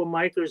what open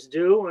micers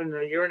do. And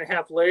a year and a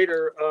half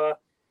later,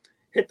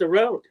 hit the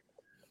road.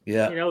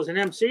 Yeah. You know, as an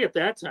MC at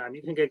that time,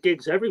 you can get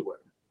gigs everywhere.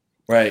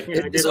 Right.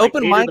 You know, Is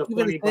open mic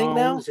even a thing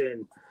now?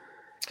 And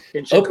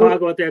in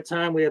Chicago at that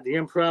time, we had the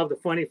Improv, the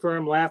Funny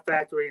Firm, Laugh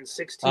Factory, and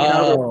 16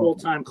 other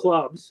full-time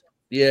clubs.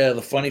 Yeah,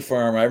 the Funny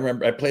Firm. I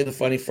remember I played the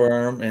Funny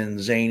Firm and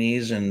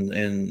Zanies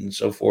and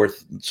so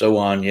forth and so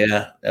on.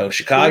 Yeah,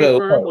 Chicago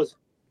Funny Firm was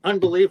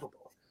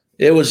unbelievable.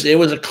 It was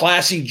a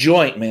classy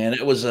joint, man.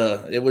 It was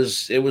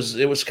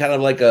kind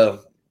of like a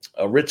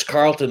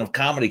Ritz-Carlton of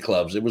comedy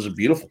clubs. It was a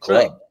beautiful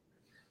club, right.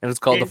 And it's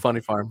called the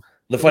Funny Farm.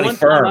 The Funny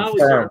Firm.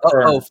 Firm.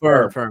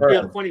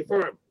 Yeah, Funny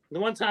Firm. The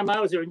one time I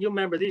was there, and you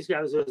remember these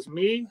guys, it was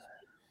me,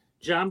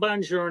 John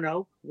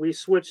Bongiorno. We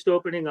switched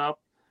opening up.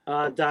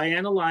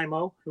 Diana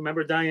Limo,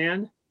 remember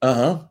Diane?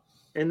 And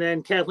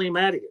then Kathleen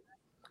Madigan.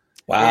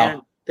 Wow.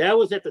 And that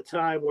was at the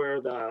time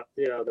where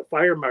the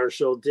fire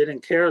marshal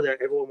didn't care that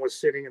everyone was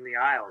sitting in the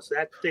aisles.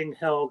 That thing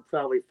held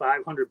probably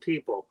 500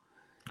 people,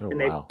 and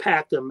they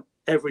packed them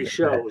every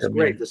show. It was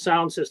great. The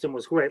sound system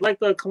was great, like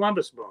the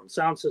Columbus Boom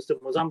sound system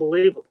was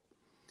unbelievable.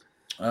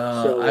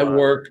 I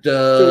worked.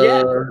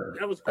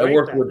 That was great. I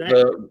worked with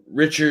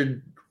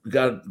Richard.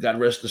 God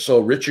rest his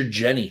soul. Richard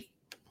Jenny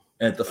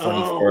at the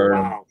Funny Firm.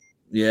 Wow.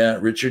 Yeah,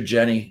 Richard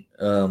Jenny.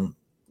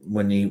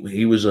 When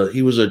he was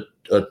a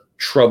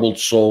troubled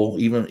soul,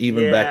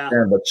 even back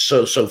then, but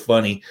so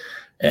funny.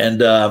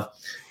 And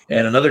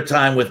another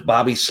time with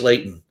Bobby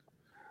Slayton.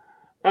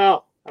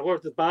 Oh, I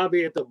worked with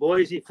Bobby at the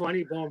Boise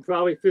Funny Bone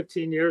probably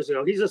 15 years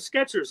ago. He's a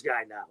Skechers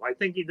guy now. I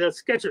think he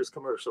does Skechers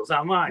commercials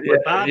online.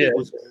 But Bobby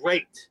was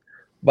great.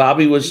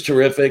 Bobby was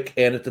terrific,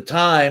 and at the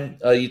time,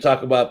 you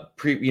talk about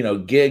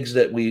gigs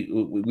that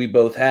we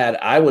both had.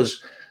 I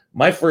was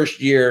my first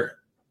year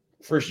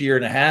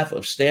and a half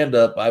of stand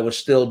up. I was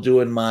still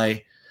doing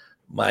my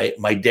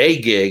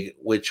day gig,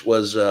 which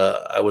was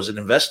I was an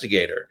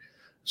investigator.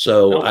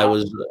 So I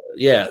was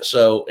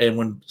So and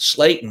when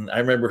Slayton, I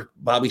remember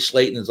Bobby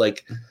Slayton is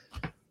like,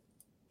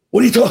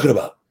 "What are you talking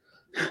about?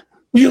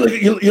 You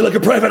like a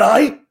private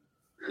eye?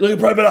 You like a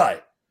private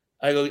eye?"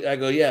 I go,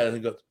 yeah. And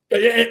he goes,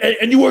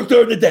 and you work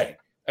during the day?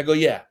 I go,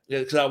 yeah,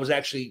 because I was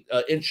actually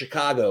in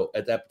Chicago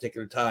at that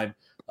particular time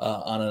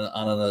on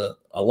a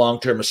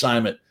long-term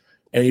assignment,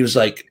 and he was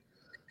like,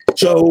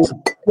 so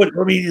what?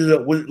 I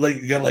mean,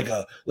 like you got like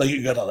a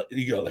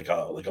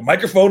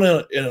microphone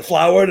and a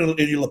flower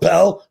in your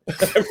lapel.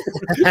 That's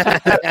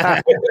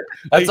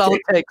all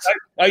it takes.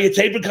 Are you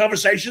taping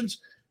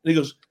conversations? And he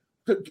goes,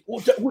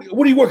 what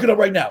are you working on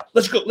right now?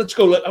 Let's go.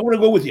 I want to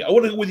go with you. I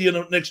want to go with you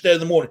the next day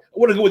in the morning. I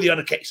want to go with you on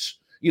a case.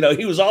 You know,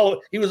 he was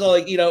all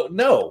like,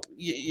 no,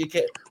 you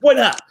can't. Why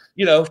not?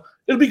 It'll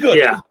be good.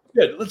 Yeah.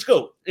 Good. Let's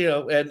go.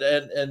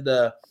 And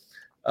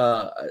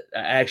I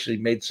actually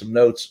made some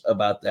notes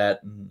about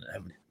that.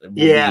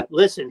 Yeah,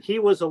 listen, he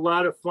was a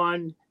lot of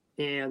fun,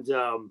 and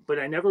but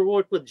I never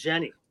worked with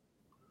Jenny.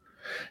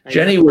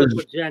 Jenny was.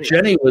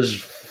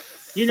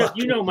 You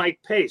know Mike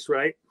Pace,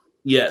 right?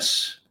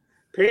 Yes.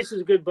 Pace is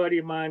a good buddy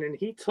of mine, and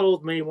he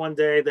told me one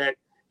day that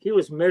he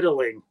was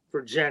middling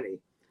for Jenny,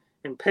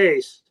 and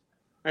Pace,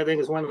 I think,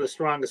 is one of the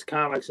strongest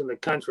comics in the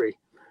country.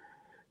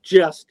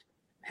 Just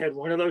had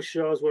one of those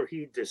shows where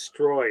he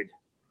destroyed.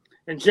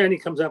 And Jenny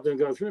comes up and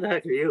goes, "Who the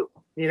heck are you?"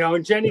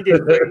 And Jenny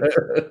did great,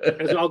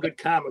 as all good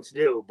comics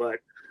do. But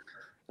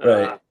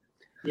right.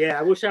 Yeah,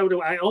 I wish I would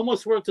have. I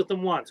almost worked with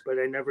him once, but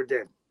I never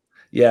did.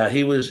 Yeah,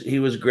 he was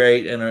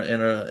great and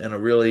a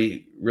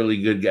really,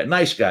 really good guy.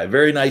 Nice guy,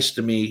 very nice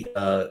to me.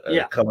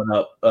 Coming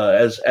up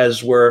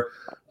as were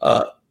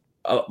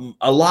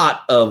a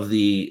lot of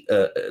the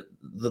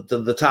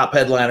top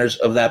headliners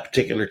of that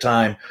particular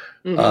time.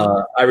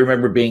 Mm-hmm. I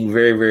remember being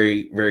very,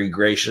 very, very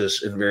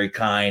gracious and very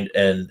kind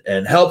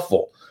and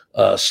helpful.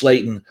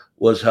 Slayton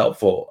was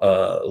helpful.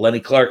 Lenny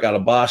Clark out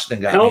of Boston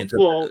got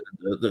helpful.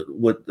 Me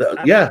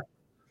into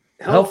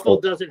Helpful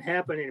doesn't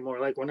happen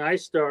anymore. Like when I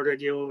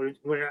started,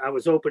 when I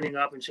was opening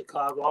up in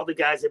Chicago, all the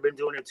guys have been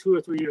doing it 2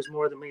 or 3 years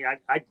more than me.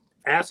 I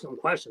ask them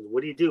questions. What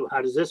do you do?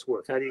 How does this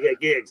work? How do you get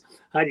gigs?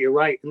 How do you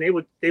write? And they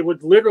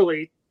would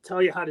literally tell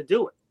you how to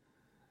do it.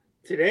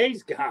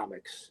 Today's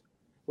comics,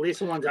 at least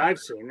the ones I've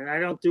seen, and I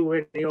don't do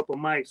any open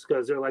mics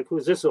because they're like,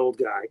 "Who's this old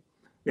guy?"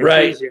 They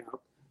freeze you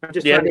out. I'm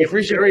just trying to get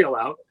material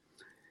out.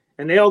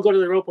 And they all go to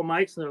their open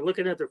mics and they're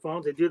looking at their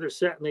phones. They do their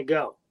set and they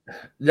go.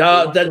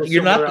 No,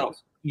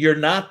 you're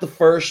not the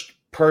first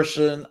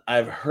person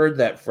I've heard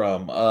that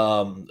from.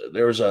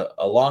 There was a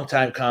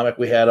longtime comic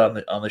we had on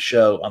the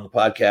show, on the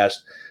podcast,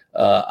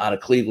 out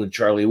of Cleveland,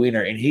 Charlie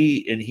Wiener, and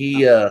he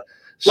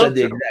said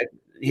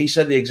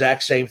the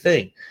exact same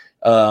thing.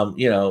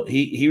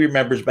 He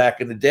remembers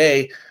back in the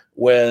day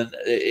when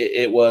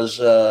it was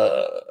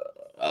a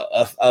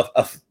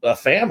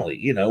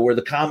family, where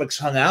the comics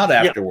hung out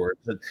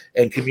afterwards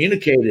and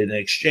communicated and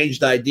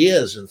exchanged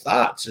ideas and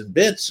thoughts and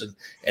bits and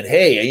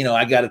hey,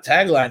 I got a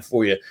tagline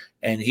for you.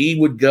 And he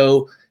would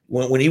go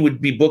when he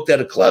would be booked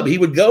at a club, he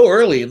would go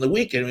early in the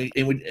week and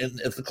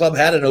if the club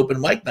had an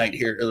open mic night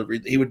here,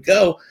 he would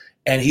go.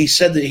 And he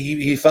said that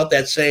he felt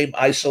that same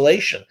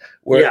isolation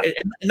where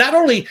not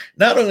only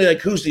like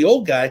who's the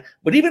old guy,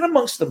 but even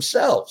amongst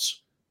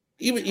themselves.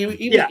 Even the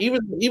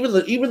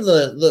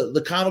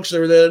comics that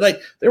were there tonight,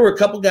 there were a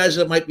couple guys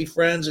that might be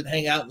friends and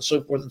hang out and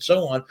so forth and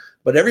so on,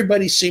 but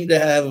everybody seemed to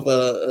have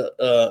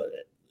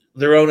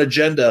their own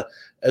agenda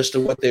as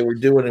to what they were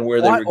doing and where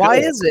they were going. Why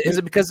is it? Is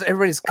it because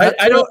everybody's cutthroat?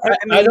 I don't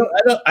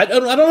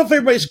know if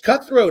everybody's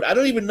cutthroat. I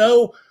don't even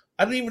know.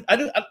 I'm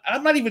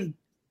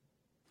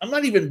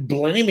not even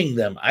blaming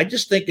them. I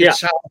just think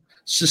it's how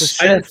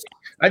society.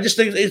 I just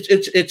think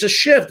it's a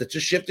shift. It's a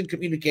shift in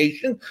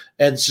communication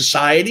and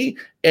society,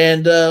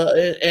 and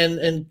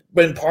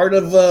part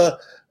of the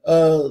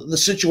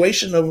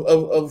situation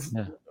of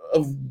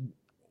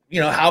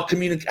how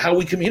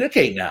we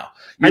communicate now.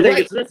 I think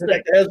it's this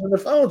thing. On the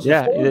phones.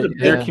 Yeah,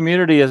 their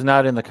community is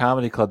not in the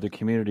comedy club. Their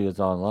community is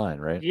online,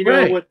 right?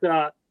 What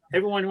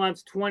everyone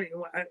wants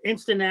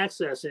instant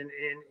access and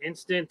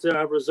instant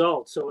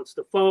results. So it's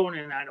the phone,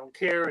 and I don't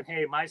care. And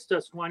hey, my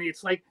stuff's funny.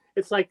 It's like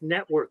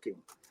networking.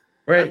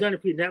 Right. I've done a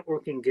few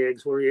networking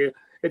gigs where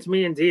it's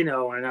me and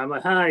Dino, and I'm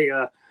like, hi,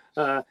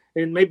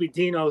 and maybe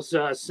Dino's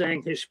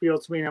saying his spiel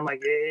to me, and I'm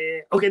like,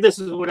 okay, this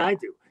is what I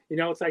do.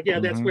 It's like,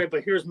 that's great,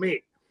 but here's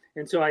me.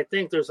 And so I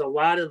think there's a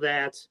lot of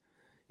that.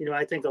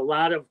 I think a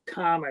lot of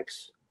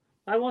comics,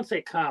 I won't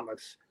say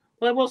comics,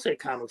 well, I will say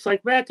comics.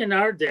 Like back in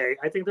our day,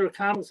 I think there were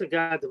comics that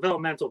got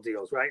developmental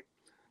deals, right?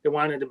 They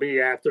wanted to be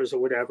actors or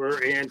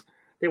whatever, and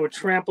they would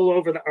trample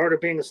over the art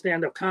of being a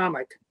stand-up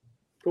comic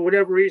for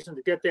whatever reason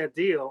to get that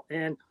deal.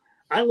 And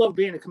I love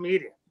being a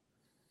comedian.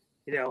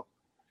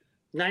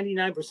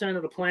 99%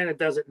 of the planet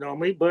doesn't know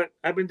me, but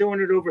I've been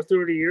doing it over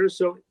 30 years.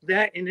 So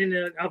that in and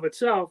of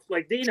itself,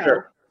 like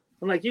Dino,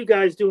 and like you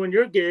guys doing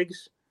your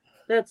gigs,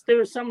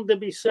 there's something to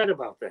be said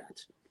about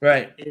that.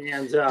 Right.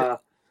 And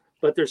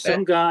but there's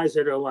some guys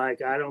that are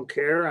like, I don't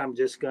care. I'm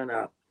just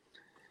gonna.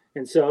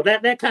 And so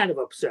that kind of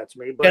upsets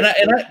me. But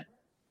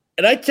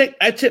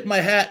I tip my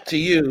hat to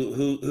you,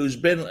 who's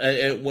been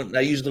when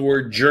I use the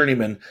word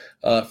journeyman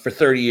for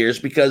 30 years,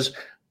 because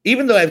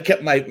even though I've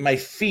kept my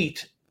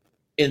feet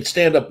in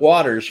stand-up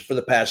waters for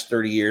the past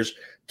 30 years,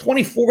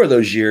 24 of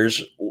those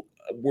years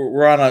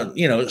were on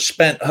a,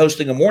 spent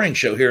hosting a morning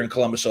show here in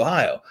Columbus,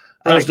 Ohio.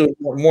 I was doing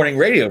morning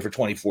radio for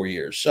 24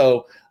 years.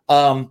 So,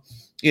 in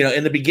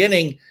the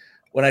beginning,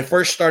 when I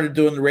first started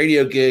doing the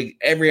radio gig,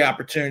 every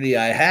opportunity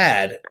I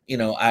had,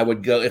 I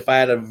would go. If I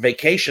had a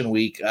vacation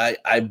week,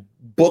 I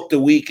booked a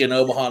week in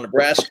Omaha,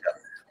 Nebraska,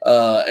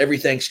 every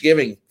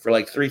Thanksgiving for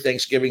like 3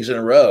 Thanksgivings in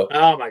a row.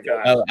 Oh my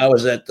God! I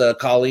was at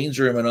Colleen's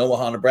room in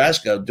Omaha,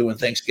 Nebraska, doing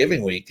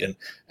Thanksgiving week,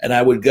 and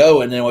I would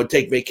go, and then I would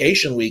take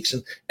vacation weeks,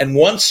 and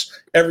once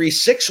every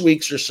 6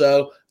 weeks or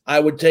so, I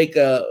would take,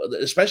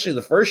 especially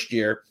the first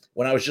year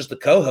when I was just the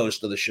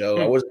co-host of the show,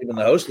 I wasn't even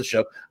the host of the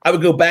show. I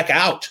would go back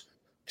out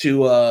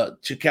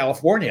to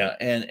California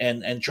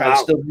and try to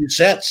still do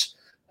sets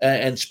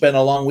and spend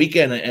a long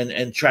weekend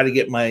and try to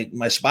get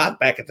my spot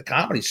back at the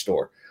Comedy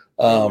Store.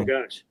 Oh my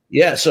gosh!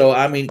 Yeah, so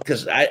I mean,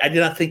 because I did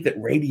not think that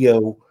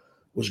radio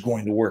was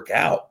going to work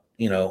out,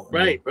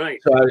 Right.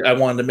 So I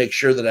wanted to make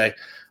sure that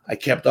I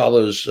kept all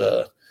those.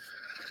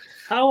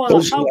 How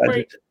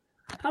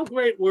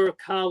great were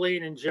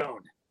Colleen and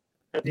Joan?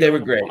 They were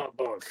great.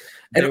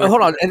 And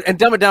hold on, and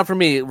dumb it down for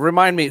me.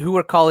 Remind me, who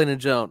are Colleen and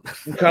Joan?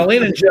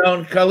 Colleen and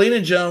Joan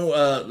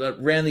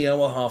ran the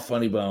Omaha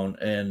Funny Bone,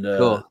 and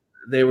cool.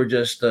 They were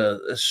just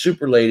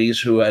super ladies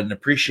who had an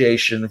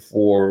appreciation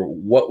for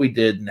what we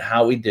did and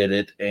how we did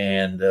it,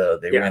 and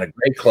they ran a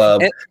great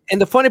club.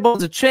 And the Funny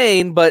Bone's a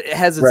chain, but it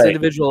has its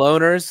individual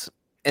owners.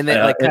 And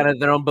then, kind of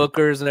their own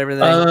bookers and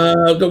everything.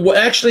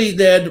 Actually,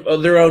 they had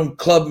their own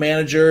club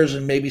managers,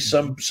 and maybe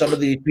some of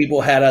the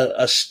people had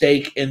a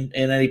stake in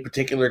any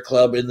particular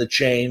club in the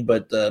chain.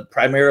 But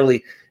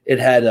primarily, it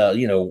had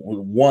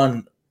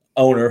one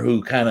owner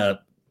who kind of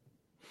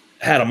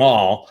had them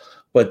all.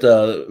 But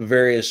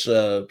various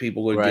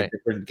people would get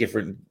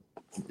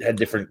had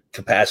different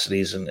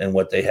capacities and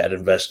what they had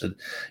invested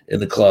in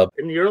the club.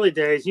 In the early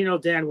days,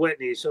 Dan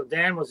Whitney. So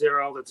Dan was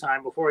there all the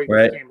time before he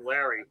became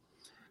Larry,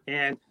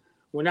 and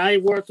when I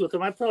worked with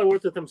him, I probably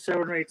worked with him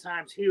 7 or 8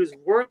 times. He was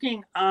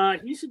working on,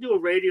 he used to do a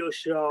radio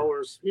show,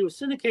 or he was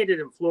syndicated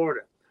in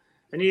Florida.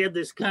 And he had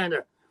this kind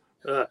of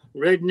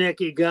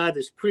rednecky guy,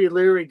 this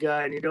pre-Larry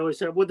guy. And he'd always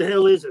say, what the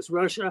hell is this,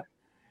 Russia?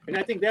 And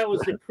I think that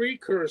was the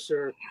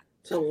precursor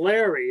to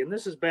Larry. And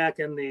this is back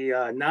in the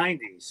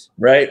 90s.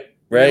 Right.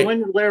 And when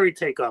did Larry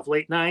take off?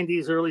 Late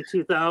 90s, early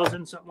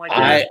 2000s, something like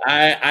that?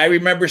 I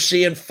remember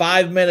seeing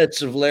 5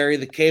 minutes of Larry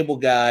the Cable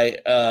Guy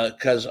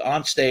because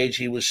on stage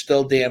he was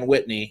still Dan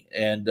Whitney.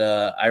 And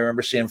I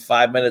remember seeing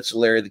 5 minutes of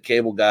Larry the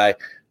Cable Guy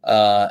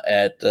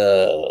at,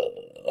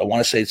 I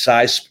want to say,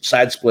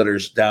 Side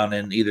Splitters down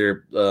in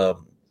either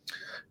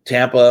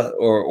Tampa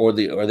or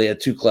they had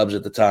 2 clubs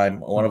at the time.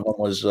 One of them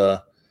was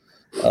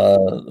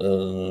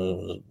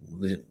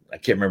I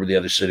can't remember the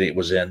other city it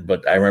was in,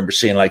 but I remember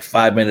seeing like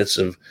 5 minutes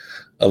of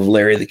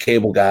Larry the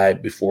Cable Guy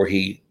before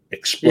he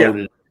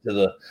exploded to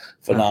the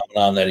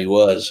phenomenon that he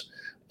was.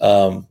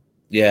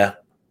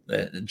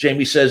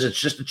 Jamie says it's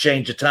just a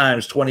change of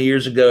times. 20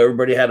 years ago,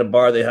 everybody had a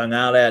bar they hung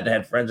out at and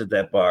had friends at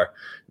that bar.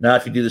 Now,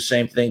 if you do the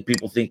same thing,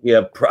 people think you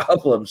have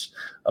problems.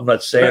 I'm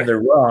not saying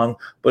they're wrong,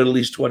 but at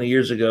least 20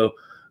 years ago,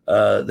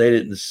 they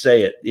didn't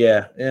say it.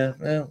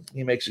 Well,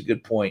 he makes a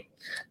good point.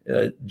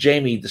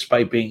 Jamie,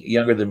 despite being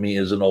younger than me,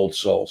 is an old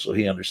soul, so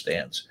he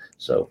understands.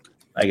 So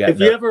I got.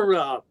 Have you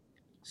ever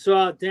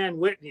saw Dan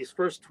Whitney's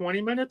first 20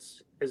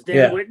 minutes as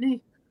Dan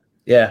Whitney?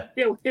 Yeah.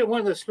 He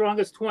one of the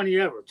strongest 20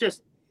 ever.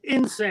 Just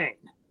insane.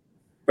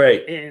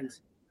 Right. And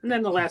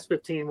then the last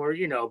 15 were,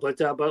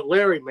 but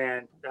Larry,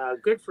 man,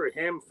 good for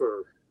him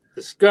for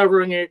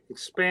discovering it,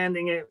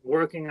 expanding it,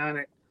 working on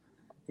it,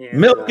 and,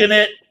 milking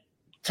it,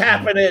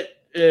 tapping it,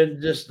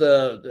 and just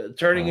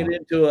turning it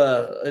into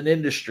an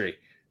industry.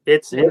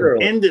 It's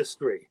literally an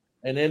industry.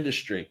 An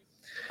industry.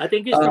 I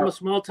think he's from a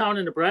small town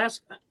in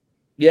Nebraska.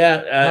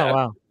 Yeah.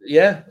 Wow.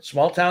 Yeah.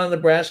 Small town in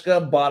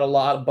Nebraska.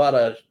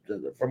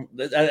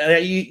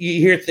 You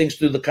hear things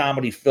through the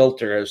comedy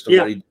filter as to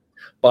what he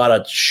bought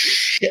a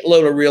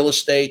shitload of real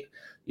estate,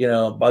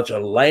 a bunch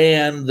of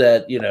land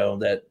that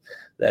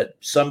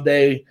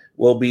someday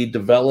will be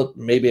developed.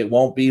 Maybe it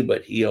won't be,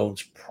 but he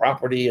owns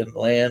property and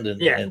land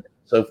and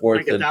so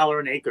forth. Like $1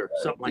 an acre,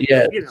 something like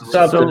that.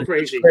 Something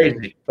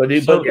crazy.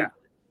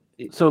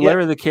 So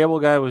Larry the Cable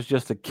Guy was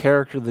just a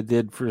character that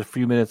did for a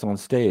few minutes on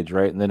stage,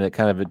 right? And then it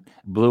kind of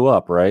blew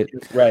up, right?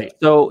 Right.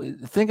 So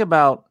think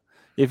about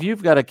if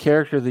you've got a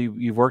character that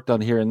you've worked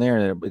on here and there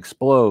and it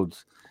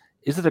explodes,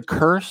 is it a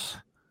curse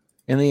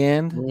in the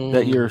end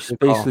that you're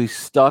basically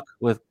stuck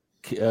with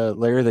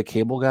Larry the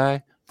Cable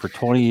Guy for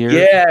 20 years?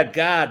 Yeah,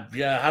 God.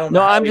 Yeah, I don't know.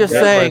 No, I'm just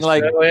saying,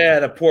 like,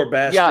 the poor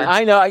bastard. Yeah,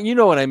 I know. You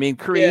know what I mean?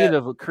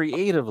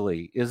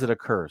 Creatively, is it a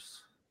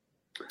curse?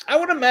 I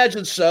would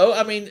imagine so.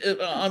 I mean,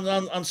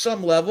 on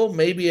some level,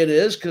 maybe it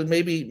is because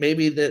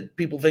maybe that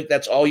people think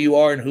that's all you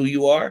are and who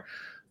you are.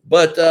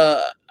 But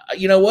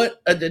you know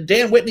what?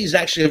 Dan Whitney's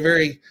actually a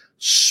very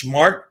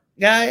smart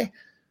guy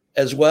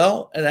as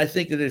well, and I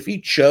think that if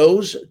he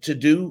chose to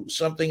do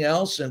something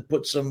else and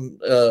put some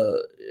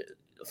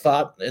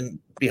thought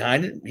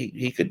behind it,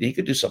 he could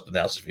do something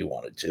else if he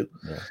wanted to.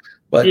 Yeah.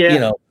 But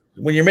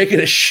when you're making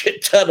a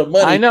shit ton of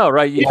money. I know,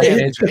 right? You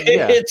can't,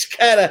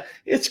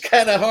 it's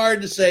kind of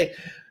hard to say,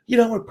 I'm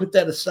going to put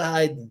that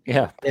aside.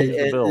 Pays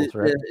the bills,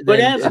 right?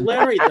 But as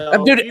Larry, though,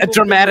 I'm doing a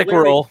dramatic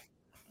role.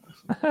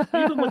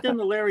 Even within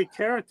the Larry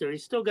character,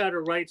 he's still got to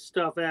write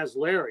stuff as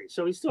Larry,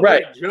 so he's still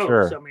right. writing jokes.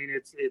 Sure. I mean,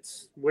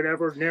 it's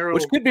whatever narrow,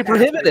 which could be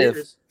prohibitive.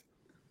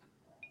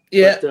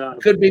 Yeah,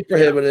 could be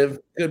prohibitive.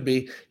 Could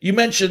be. You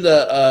mentioned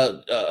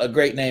a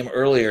great name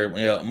earlier,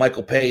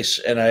 Michael Pace,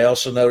 and I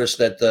also noticed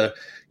that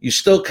you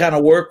still kind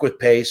of work with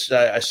Pace.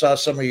 I saw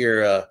some of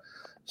your.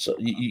 So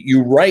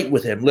you write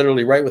with him,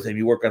 literally write with him.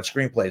 You work on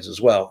screenplays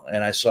as well,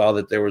 and I saw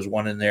that there was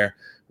one in there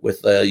with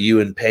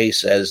you and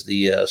Pace as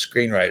the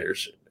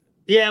screenwriters.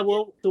 Yeah,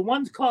 well, the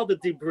one's called The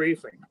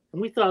Debriefing,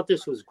 and we thought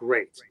this was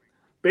great.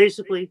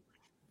 Basically,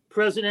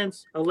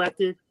 president's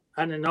elected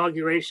on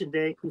Inauguration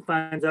Day. He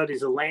finds out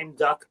he's a lame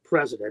duck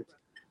president,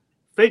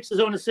 fakes his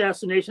own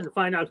assassination to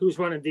find out who's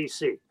running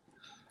D.C.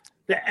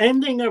 The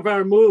ending of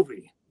our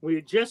movie, we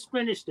had just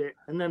finished it,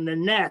 and then The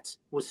Net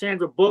with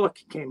Sandra Bullock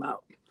came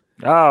out.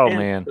 Oh, and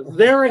man.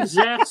 Their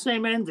exact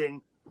same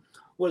ending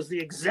was the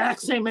exact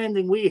same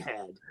ending we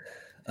had.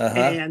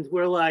 And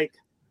we're like,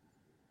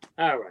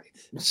 all right.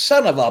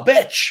 Son of a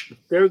bitch.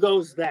 There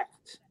goes that.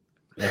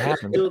 It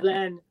happened. So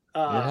then,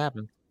 it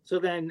happened. So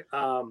then,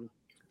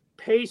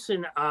 Pace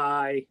and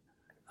I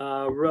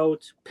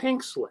wrote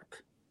Pink Slip.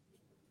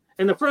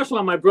 And the first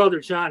one, my brother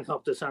John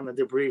helped us on the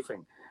debriefing.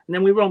 And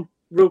then we wrote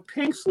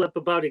Pink Slip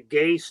about a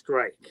gay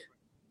strike.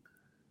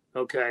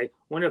 Okay.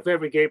 What if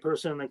every gay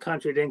person in the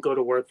country didn't go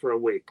to work for a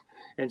week?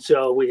 And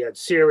so we had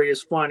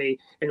serious, funny,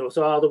 and it was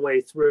all the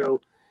way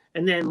through.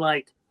 And then,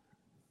 like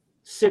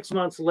 6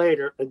 months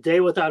later, A Day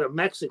Without a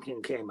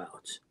Mexican came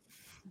out.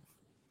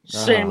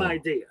 Same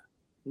idea.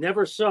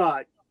 Never saw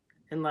it.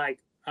 And like,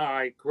 all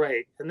right,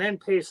 great. And then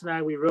Pace and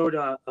I, we wrote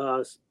a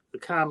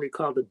comedy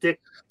called The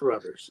Dick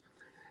Brothers.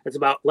 It's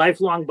about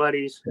lifelong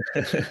buddies.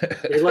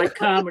 They like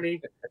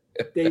comedy.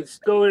 They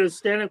go to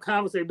stand-up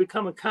comedy. They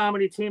become a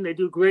comedy team. They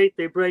do great.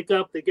 They break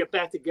up. They get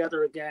back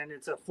together again.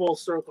 It's a full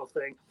circle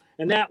thing.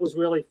 And that was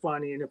really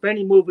funny. And if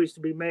any movies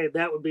to be made,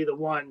 that would be the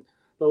one,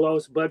 the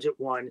lowest budget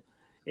one.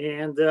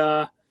 And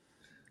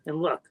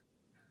look,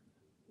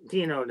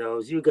 Dino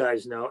knows, you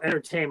guys know,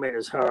 entertainment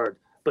is hard.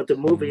 But the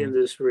movie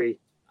industry,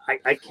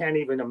 I can't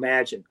even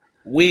imagine.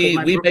 We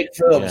make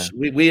films.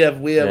 Yeah. We have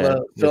a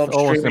film it's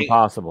almost streaming.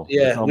 Impossible.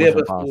 Yeah, we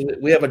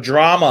have a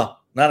drama,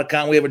 not a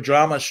con. We have a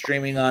drama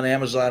streaming on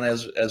Amazon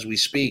as we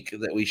speak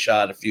that we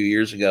shot a few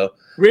years ago.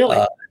 Really?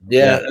 And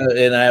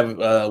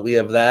we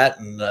have that,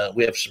 and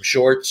we have some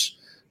shorts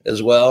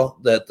as well.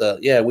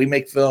 That we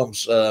make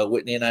films.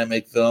 Whitney and I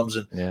make films,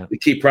 and we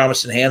keep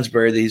promising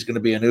Hansberry that he's going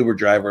to be an Uber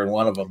driver in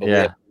one of them.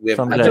 But we have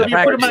so you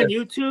put them on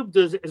YouTube.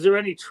 Is there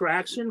any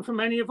traction from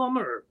any of them,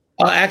 or?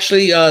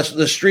 Actually,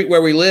 the street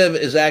where we live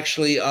is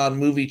actually on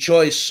Movie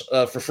Choice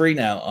for free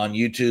now on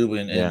YouTube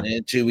and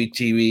Tubi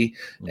TV,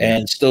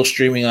 and still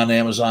streaming on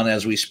Amazon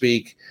as we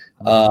speak.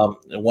 Won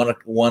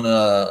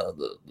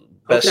the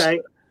best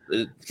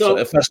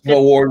festival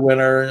award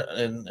winner,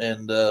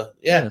 and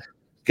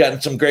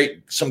gotten some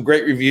great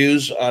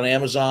reviews on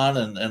Amazon,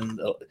 and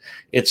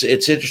it's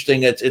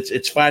interesting.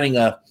 It's finding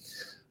a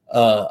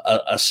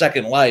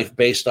second life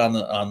based on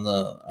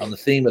the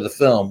theme of the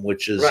film,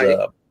 which is.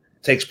 Right.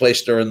 Takes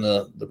place during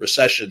the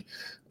recession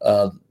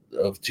of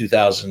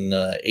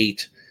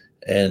 2008,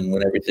 and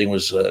when everything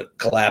was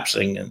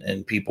collapsing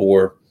and people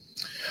were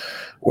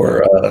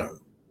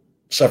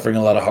suffering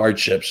a lot of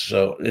hardships.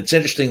 So it's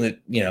interesting that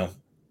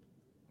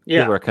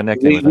we're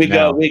connected. We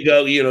go.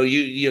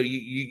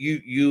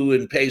 You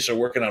and Pace are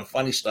working on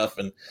funny stuff,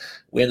 and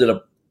we ended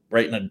up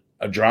writing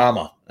a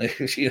drama. We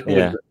keep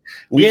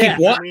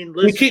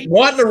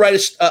wanting to write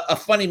a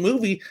funny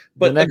movie,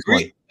 but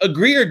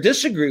agree or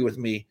disagree with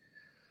me.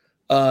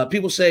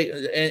 People say,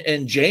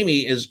 and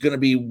Jamie is going to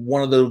be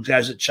one of those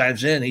guys that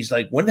chimes in. He's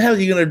like, when the hell are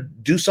you going to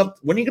do something?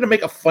 When are you going to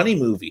make a funny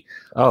movie?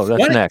 Oh,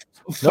 that's next.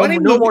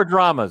 No more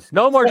dramas.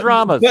 No more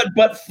dramas.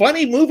 But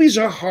funny movies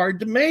are hard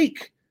to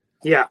make.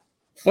 Yeah.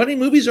 Funny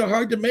movies are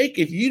hard to make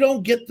if you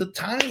don't get the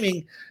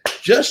timing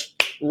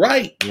just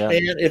right. Yeah.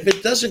 And if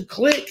it doesn't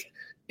click,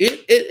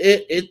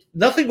 it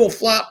nothing will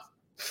flop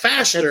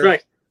faster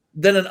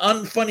than an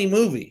unfunny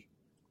movie.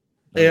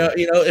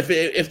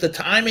 If the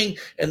timing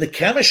and the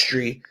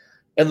chemistry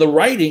and the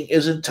writing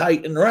isn't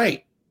tight and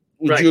right.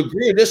 Would you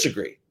agree or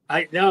disagree?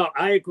 I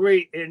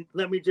agree. And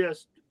let me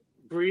just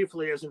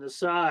briefly, as an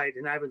aside,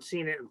 and I haven't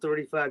seen it in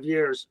 35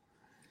 years,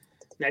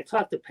 and I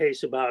talked to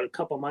Pace about it a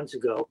couple months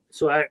ago.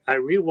 So I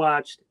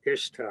rewatched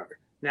Ishtar.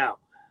 Now,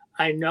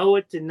 I know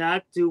it did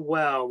not do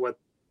well with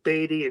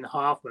Beatty and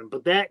Hoffman,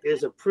 but that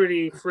is a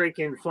pretty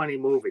freaking funny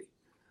movie.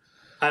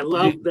 I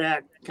love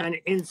that kind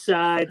of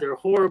inside their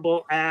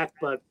horrible act,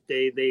 but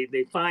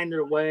they find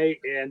their way,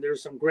 and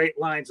there's some great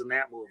lines in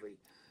that movie.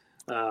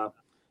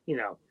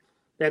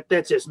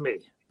 That's just me.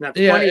 Not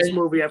the funniest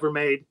movie ever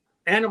made.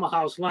 Animal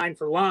House, line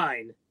for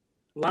line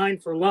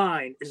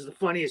is the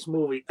funniest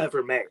movie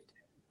ever made.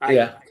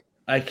 I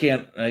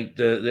can't.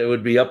 It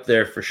would be up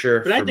there for sure.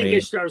 But I think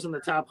Ishtar's in the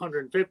top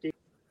 150.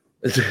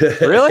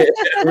 Really?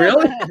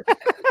 Really?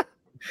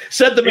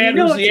 Said the man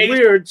who's the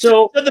weird.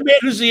 So said the man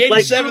who's the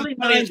 87th early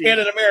funniest man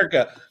in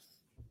America.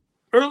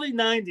 Early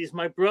 90s,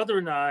 my brother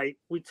and I,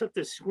 we took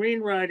the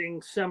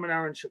screenwriting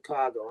seminar in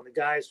Chicago, and the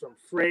guys from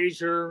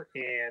Frasier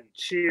and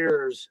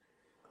Cheers.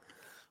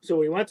 So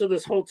we went to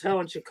this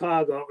hotel in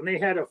Chicago, and they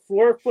had a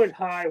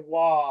 4-foot-high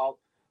wall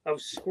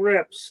of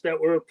scripts that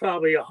were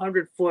probably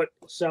 100-foot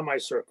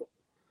semicircle.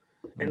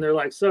 And they're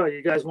like, so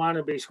you guys want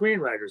to be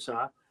screenwriters,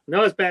 huh? And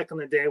that was back in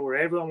the day where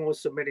everyone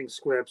was submitting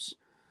scripts.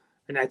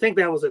 And I think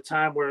that was a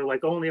time where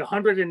like only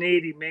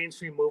 180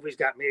 mainstream movies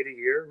got made a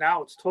year.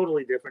 Now it's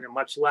totally different and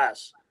much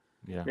less.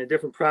 Yeah. And a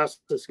different process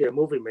to get a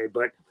movie made.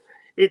 But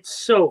it's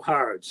so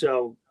hard.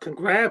 So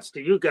congrats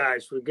to you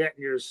guys for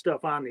getting your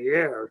stuff on the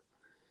air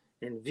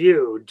and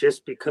viewed,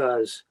 just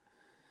because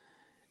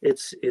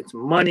it's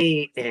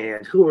money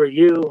and who are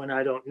you and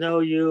I don't know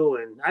you.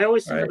 And I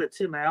always think of the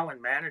Tim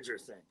Allen manager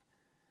thing.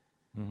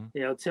 Mm-hmm.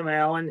 You know, Tim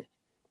Allen.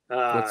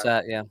 What's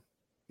that? Yeah.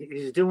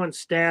 He's doing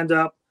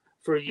stand-up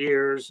for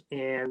years.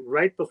 And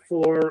right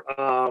before,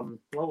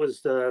 what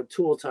was the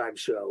Tool Time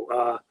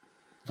show?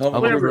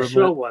 Whatever the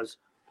show was.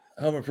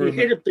 He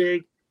hit it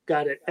big,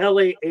 got an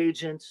LA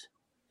agent,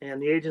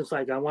 and the agent's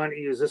like, I want to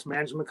use this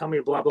management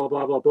company, blah, blah,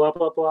 blah, blah, blah,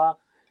 blah, blah.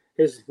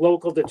 His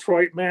local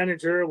Detroit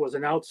manager was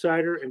an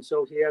outsider, and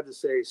so he had to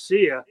say,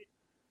 see ya,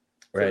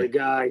 to the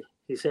guy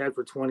he's had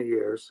for 20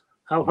 years.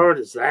 How hard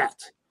is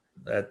that?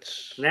 And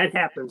that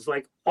happens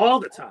like all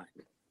the time.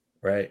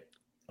 Right.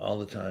 All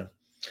the time.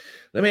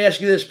 Let me ask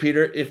you this,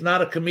 Peter. If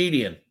not a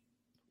comedian,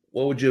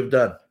 what would you have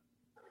done?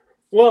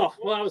 Well,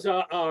 I was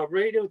a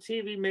radio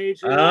TV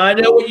major. I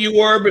know what you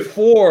were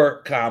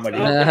before comedy.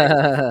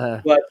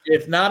 But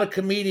if not a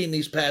comedian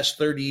these past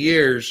 30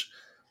 years,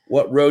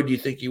 what road do you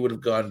think you would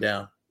have gone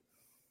down?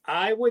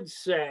 I would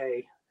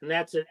say, and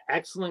that's an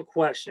excellent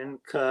question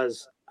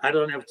because I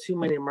don't have too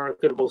many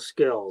marketable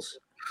skills.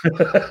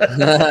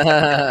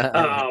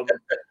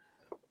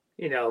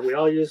 You know, we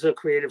all use the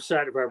creative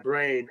side of our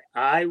brain.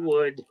 I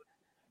would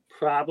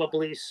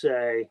probably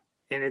say,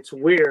 and it's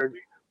weird,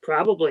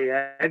 probably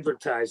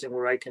advertising,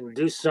 where I can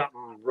do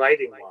something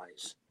writing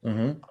wise.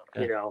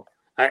 Mm-hmm. You know,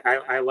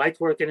 I liked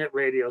working at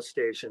radio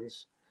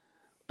stations,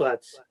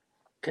 but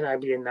can I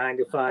be a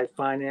 9-to-5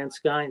 finance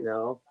guy?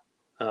 No.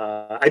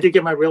 I did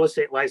get my real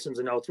estate license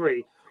in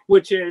 2003,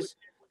 which is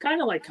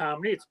kind of like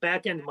comedy. It's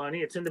back end money.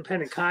 It's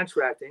independent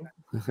contracting.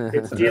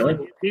 It's dealing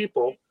with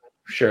people.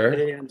 Sure.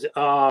 And,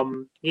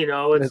 you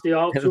know, it's the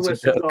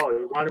altruistic goal.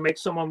 You want to make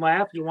someone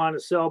laugh. You want to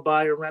sell,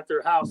 buy, or rent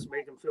their house,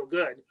 make them feel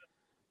good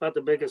about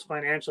the biggest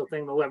financial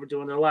thing they'll ever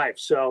do in their life.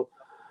 So,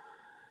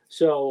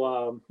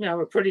 I'm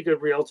a pretty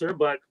good realtor,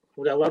 but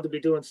would I love to be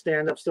doing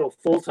stand-up still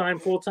full-time?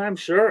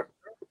 Sure.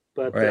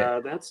 But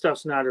that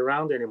stuff's not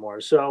around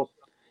anymore. So,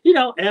 you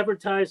know,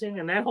 advertising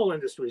and that whole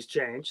industry's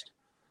changed,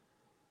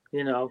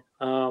 you know,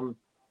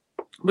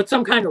 but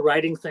some kind of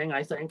writing thing,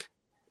 I think.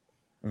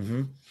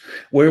 Mm-hmm.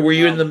 Where were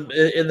you in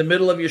the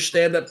middle of your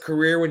stand-up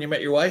career when you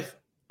met your wife?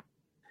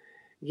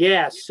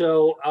 Yeah.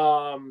 So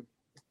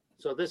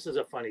this is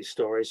a funny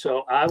story.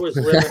 So I was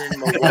living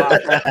in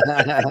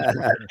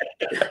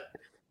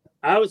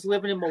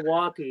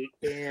Milwaukee.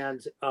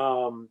 And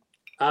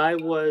I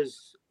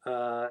was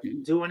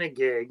doing a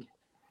gig.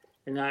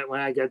 And when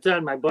I got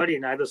done, my buddy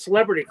and I, the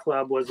Celebrity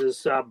Club was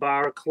this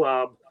bar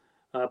club.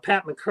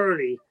 Pat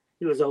McCurdy,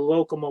 he was a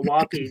local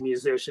Milwaukee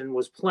musician,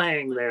 was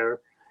playing there.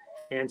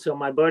 And so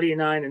my buddy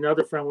and I and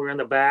another friend were in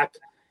the back,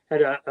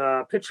 had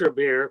a pitcher of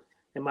beer,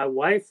 and my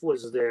wife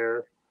was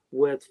there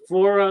with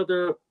 4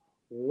 other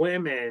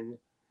women.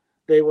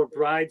 They were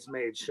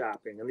bridesmaids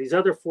shopping, and these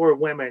other 4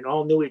 women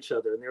all knew each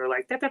other, and they were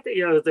like,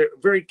 you know, they're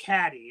very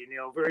catty, you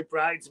know, very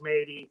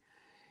bridesmaidy.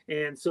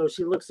 And so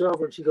she looks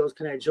over and she goes,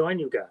 can I join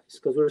you guys?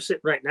 Because we were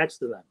sitting right next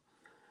to them.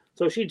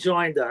 So she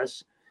joined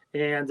us,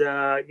 and,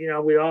 you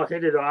know, we all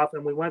hit it off,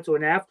 and we went to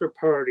an after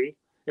party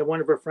at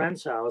one of her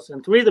friend's house.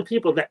 And 3 of the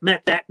people that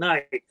met that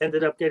night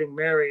ended up getting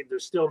married. They're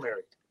still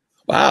married.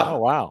 Wow. Oh,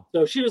 wow.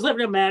 So she was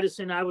living in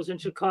Madison. I was in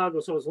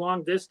Chicago, so it was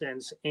long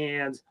distance.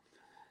 And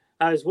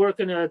I was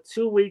working a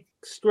 2-week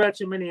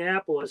stretch in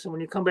Minneapolis. And when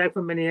you come back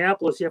from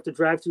Minneapolis, you have to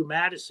drive through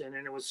Madison.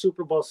 And it was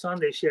Super Bowl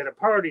Sunday. She had a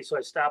party, so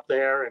I stopped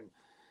there. And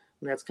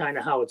that's kind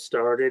of how it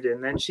started.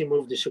 And then she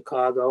moved to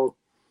Chicago,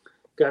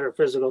 got her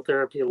physical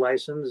therapy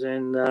license.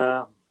 And,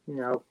 you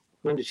know,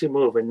 when did she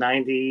move? In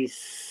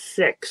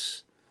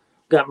 96.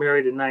 Got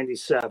married in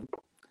 97.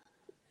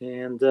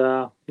 And,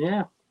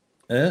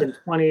 been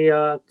 20,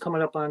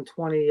 coming up on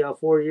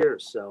 24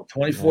 years. So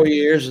 24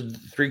 years and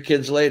 3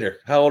 kids later.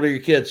 How old are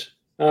your kids?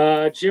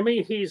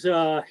 Jimmy, he's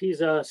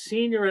a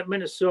senior at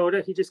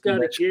Minnesota. He just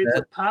got a gig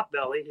with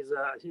Potbelly.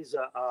 He's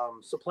a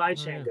supply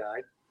chain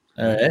guy.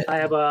 All right. I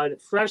have a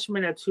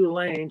freshman at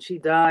Tulane. She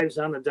dives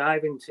on the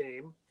diving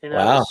team. And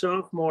I have a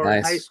sophomore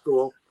in high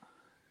school.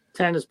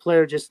 Tennis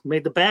player, just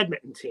made the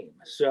badminton team.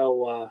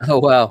 So oh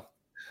wow.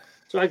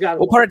 So I got.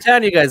 What part of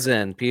town are you guys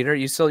in, Peter?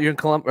 You're in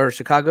Columbus or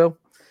Chicago?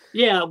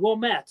 Yeah,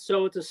 Wilmette.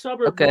 So it's a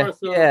suburb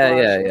north of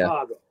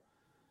Chicago.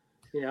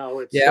 You know,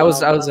 it's I was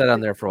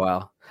down there for a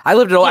while. I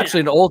lived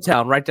actually in Old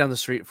Town, right down the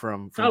street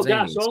from Oh Zanies.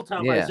 gosh, Old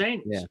Town by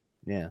Zanies.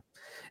 Yeah.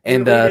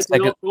 And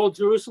second, old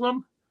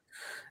Jerusalem.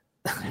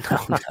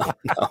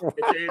 no.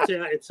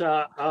 It's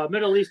a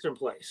Middle Eastern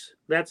place.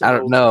 That's I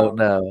don't know.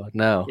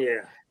 No.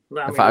 Yeah.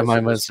 I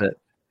might miss it.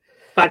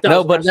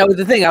 No, but that was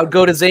the thing. I would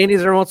go to Zanies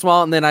every once in a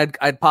while, and then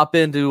I'd pop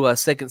into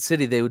Second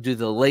City. They would do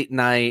the late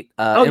night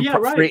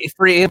free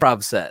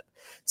improv set.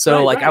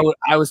 So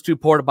I was too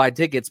poor to buy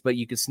tickets, but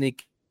you could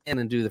sneak in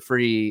and do the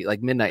free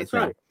midnight thing.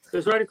 Right. It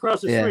was right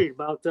across the street,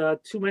 about a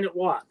 2-minute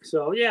walk.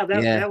 So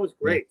that was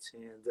great.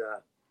 And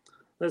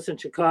listen,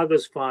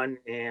 Chicago's fun,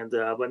 and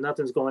but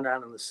nothing's going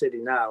on in the city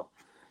now.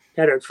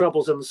 Had our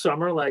troubles in the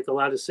summer, like a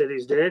lot of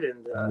cities did,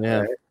 and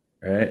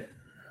right.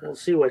 We'll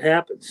see what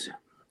happens.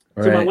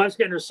 Right. So my wife's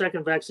getting her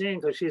second vaccine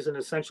because she's an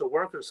essential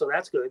worker, so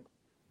that's good.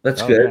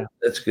 That's good. Yeah.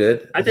 That's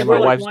good. I think my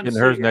wife's getting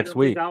hers next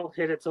week. I'll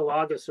hit it till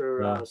August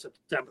or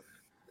September.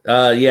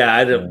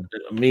 I don't.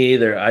 Me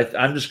either.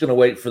 I'm just gonna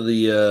wait for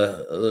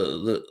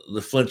the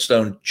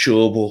Flintstone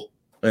chewable.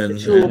 And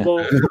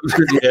chewable.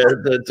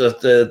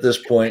 At this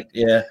point,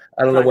 I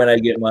don't know when I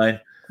get mine.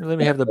 Let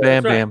me have the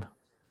Bam Bam.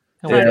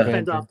 Trying to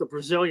fend off the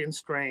Brazilian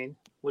strain,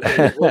 which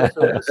is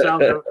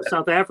the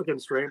South African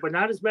strain, but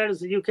not as bad as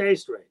the UK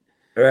strain.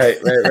 Right.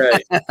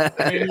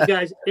 And you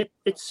guys,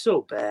 it's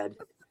so bad.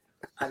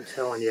 I'm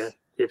telling you,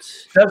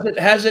 it's.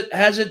 Has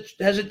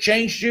it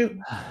changed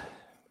you?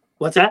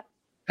 What's that?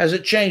 Has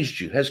it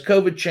changed you? Has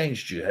COVID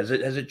changed you? Has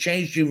it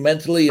changed you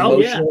mentally,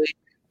 emotionally?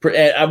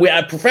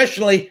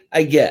 Professionally,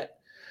 I get,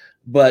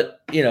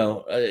 but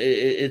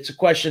it's a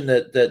question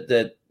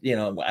that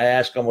I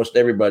ask almost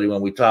everybody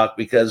when we talk,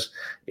 because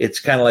it's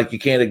kind of like you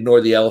can't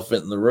ignore the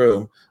elephant in the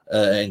room,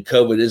 and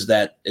COVID is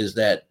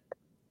that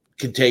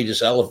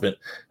contagious elephant.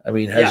 I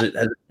mean, has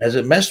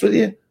it messed with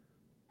you?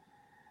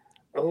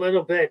 A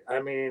little bit.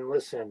 I mean,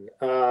 listen,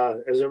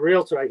 as a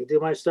realtor, I can do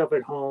my stuff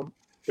at home,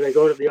 but I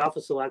go to the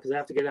office a lot because I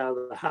have to get out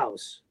of the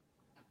house.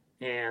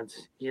 And,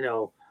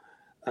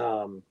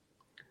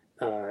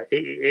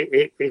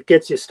 it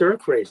gets you stir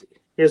crazy.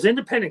 As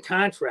independent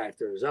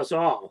contractors, us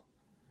all,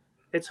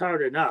 it's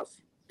hard enough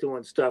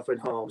doing stuff at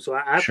home. So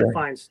I have to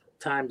find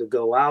time to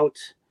go out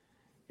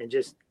and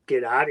just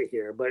get out of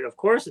here. But of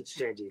course it's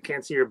changing. You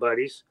can't see your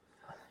buddies.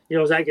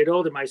 As I get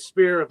older, my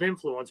sphere of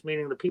influence,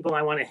 meaning the people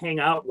I want to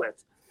hang out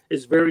with,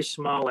 is very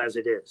small as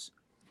it is.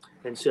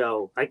 And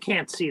so I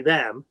can't see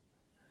them.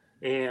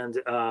 And,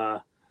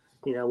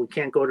 we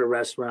can't go to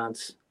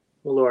restaurants.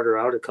 We'll order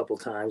out a couple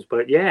times.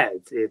 But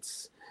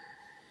it's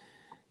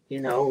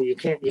you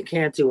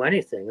can't do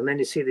anything. And then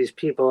you see these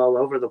people all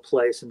over the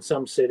place. In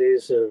some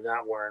cities, they're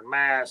not wearing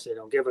masks. They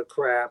don't give a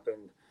crap.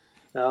 And,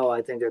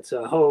 I think it's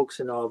a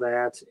hoax and all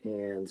that.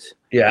 And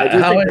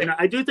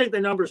I do think the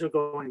numbers are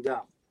going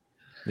down.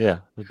 Yeah,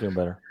 they're doing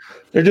better.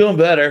 They're doing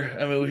better.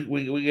 I mean,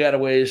 we got a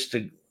ways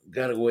to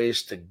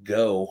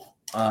go.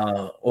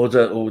 I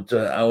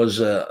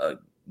was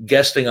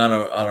guesting on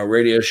a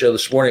radio show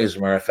this morning, as a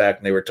matter of fact,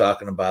 and they were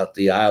talking about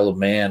the Isle of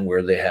Man,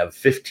 where they have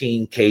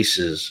 15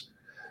 cases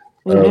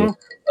of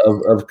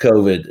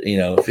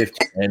COVID.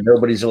 15, and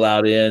nobody's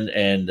allowed in,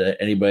 and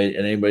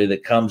anybody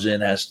that comes in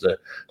has to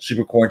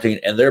super quarantine,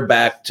 and they're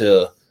back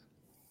to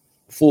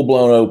full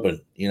blown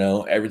open.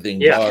 Everything,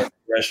 bars,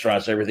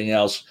 restaurants, everything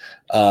else,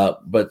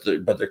 but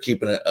they're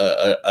keeping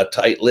a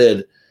tight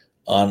lid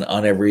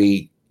on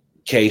every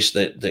case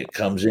that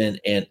comes in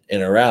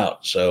or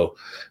out. So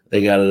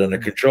they got it under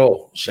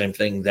control. Same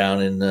thing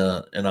down in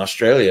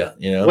Australia.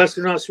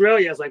 Western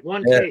Australia has like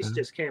one case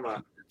just came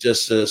up.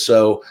 Just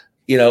so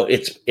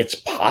it's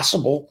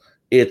possible.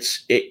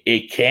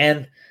 It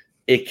can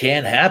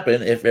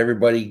happen if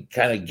everybody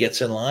kind of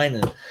gets in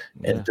line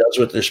and does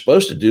what they're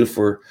supposed to do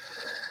for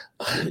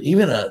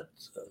even a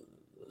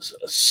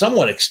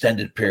somewhat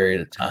extended period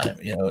of time.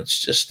 It's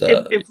just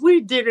if we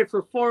did it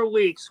for 4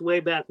 weeks way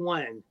back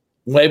when.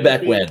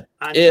 If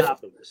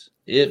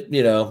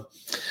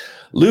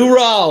Lou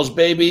Rawls,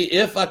 baby,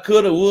 if I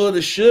coulda,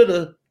 woulda,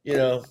 shoulda,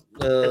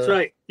 that's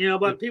right.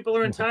 But people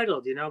are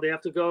entitled. They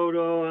have to go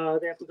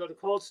to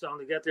Cold Stone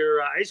to get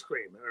their ice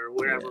cream or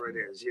whatever it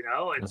is.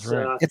 It's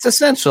right. It's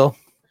essential.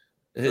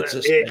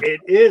 It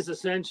is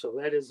essential.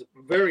 That is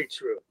very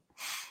true.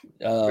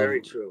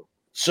 Very true.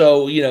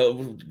 So,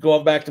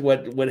 going back to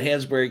what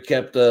Hansberry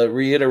kept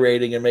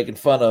reiterating and making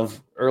fun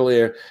of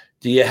earlier,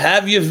 do you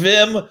have your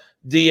Vim?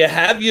 Do you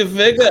have your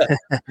Vigor?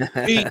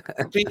 Pete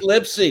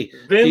Lipsy.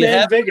 Vim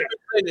and Vigor.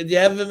 Do you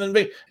have Vim and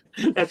Vigor?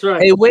 That's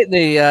right. Hey,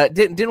 Whitney,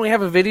 didn't we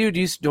have a video?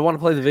 Do you want to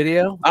play the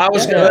video? Hang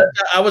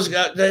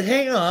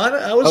on.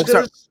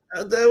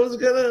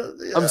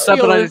 I'm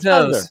stepping on your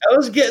toes. I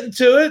was getting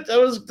to it. That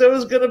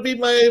was gonna be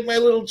my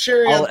little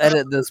cherry. I'll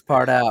edit this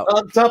part out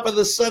on top of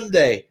the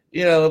Sunday.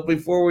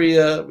 Before we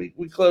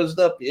closed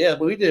up. Yeah,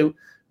 but we do.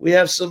 We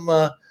have some.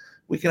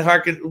 We can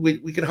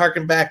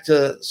harken back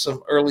to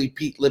some early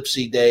Pete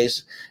Lipsy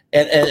days,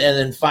 and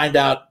then find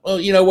out. Well,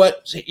 you know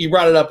what? You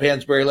brought it up,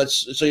 Hansberry.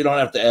 So you don't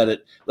have to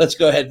edit. Let's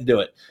go ahead and do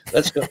it.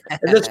 Let's go.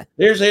 And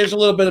here's a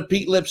little bit of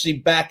Pete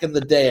Lipsy back in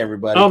the day,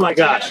 everybody. Oh my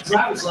gosh! I got a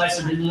driver's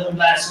license renewed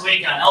last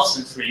week on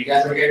Elson Street. You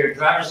guys ever get your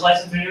driver's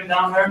license renewed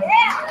down there?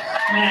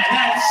 Man,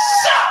 that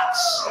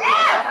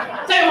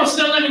sucks. They almost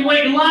still let me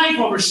wait in line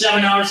for over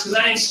 7 hours because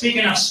I didn't speak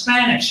enough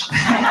Spanish.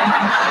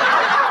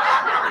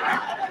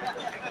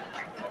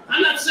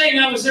 I'm not saying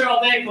I was there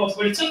all day, folks,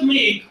 but it took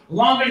me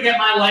longer to get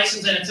my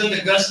license than it took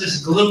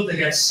Augustus Gloop to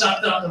get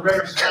sucked up the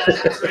river's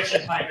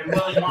filtration pipe and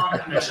Willie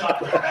Wonka in the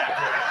chocolate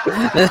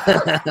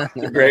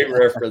factory. Great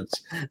reference.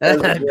 I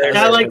love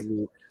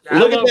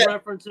that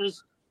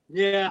references.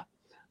 Yeah.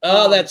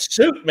 Oh, that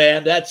suit,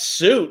 man. That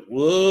suit.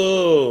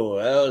 Whoa.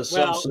 That was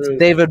some suit.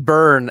 David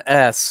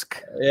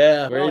Byrne-esque.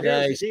 Yeah, very Well,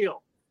 nice.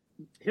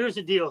 Here's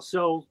the deal.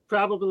 So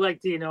probably like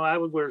Dino, I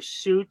would wear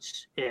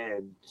suits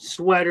and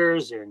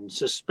sweaters and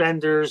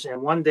suspenders.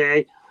 And one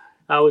day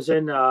I was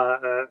in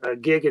a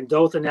gig in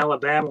Dothan,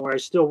 Alabama, where I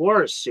still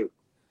wore a suit.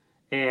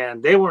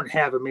 And they weren't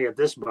having me at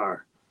this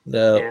bar.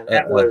 No. And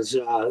that was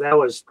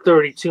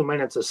 32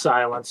 minutes of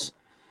silence.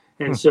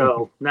 And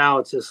so now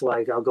it's just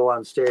like I'll go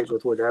on stage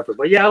with whatever.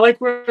 But yeah, I like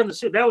wearing the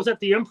suit. That was at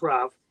the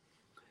Improv.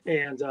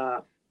 And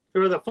they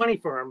were the Funny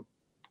Firm.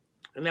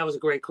 And that was a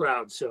great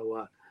crowd. So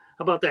how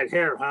about that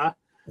hair, huh?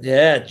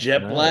 Yeah, jet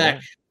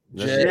black.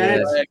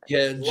 Jet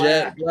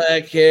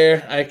black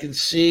hair. I can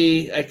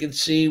see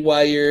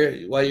why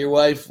your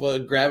wife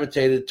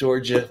gravitated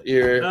towards you.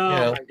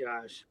 My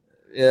gosh.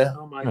 Yeah.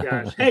 Oh my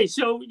gosh. Hey,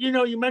 so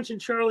you mentioned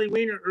Charlie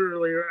Wiener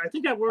earlier. I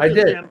think I worked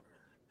with him.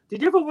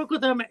 Did you ever work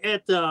with him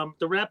at the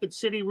Rapid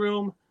City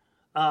Room?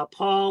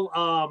 Paul,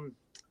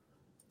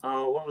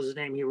 what was his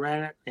name? He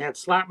ran it. It had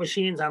slot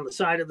machines on the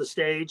side of the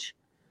stage.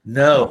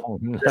 No.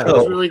 That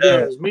was really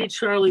good. It was me,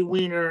 Charlie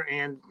Wiener,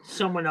 and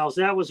someone else.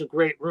 That was a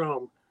great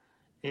room.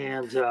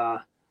 And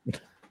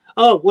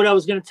what I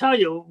was going to tell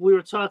you, we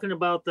were talking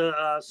about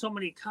the so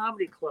many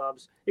comedy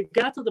clubs. It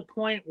got to the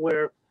point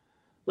where,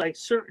 like,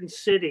 certain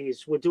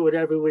cities would do it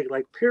every week,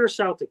 like Pierre,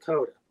 South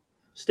Dakota,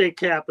 state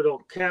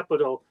capital,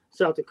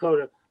 South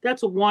Dakota.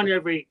 That's a one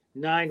every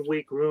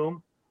 9-week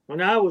room.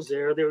 When I was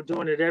there, they were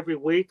doing it every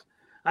week.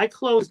 I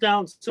closed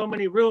down so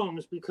many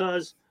rooms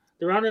because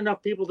there aren't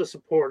enough people to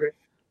support it.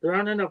 There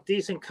aren't enough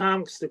decent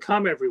comics to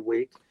come every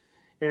week.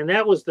 And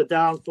that was the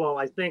downfall,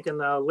 I think, in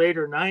the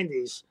later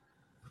 90s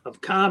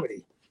of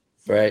comedy.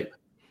 Right.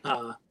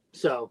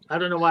 So I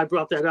don't know why I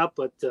brought that up,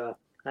 but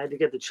I had to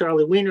get the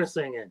Charlie Wiener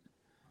thing in.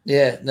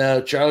 Yeah,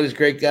 no, Charlie's a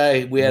great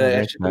guy. We had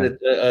a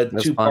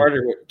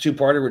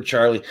two-parter with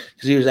Charlie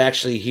because he was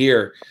actually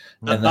here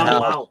in the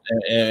house, wow.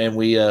 and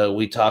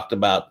we talked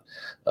about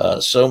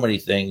so many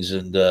things,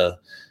 and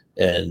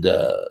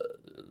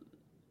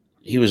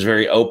he was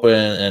very open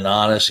and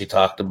honest. He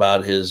talked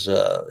about his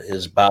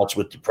bouts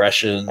with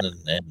depression,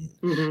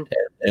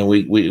 and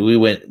we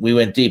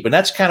went deep, and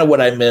that's kind of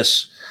what I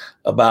miss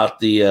about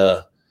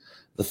the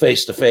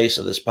face-to-face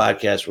of this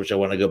podcast, which I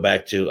want to go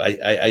back to.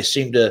 I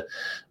seem to.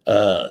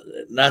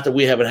 Not that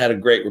we haven't had a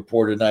great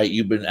rapport tonight.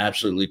 You've been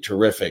absolutely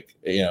terrific,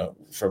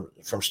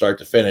 from start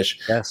to finish.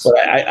 Yes. But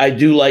I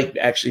do like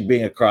actually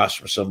being across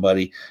from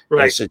somebody in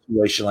a Right.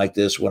 situation like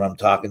this when I'm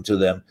talking to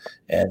them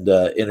and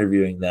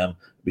interviewing them,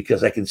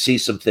 because I can see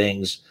some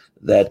things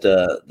that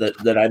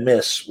I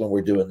miss when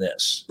we're doing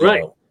this.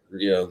 Right.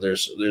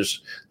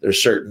 There's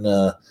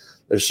certain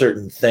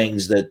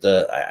things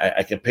that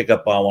I can pick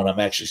up on when I'm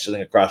actually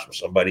sitting across from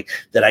somebody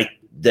that I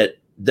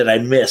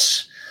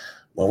miss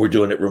when we're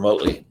doing it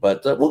remotely.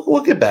 But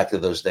we'll get back to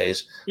those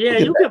days. Yeah,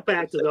 you'll get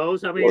back to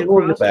those. I mean,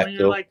 We'll get back when to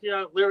you're it. like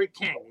Larry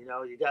King,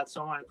 you got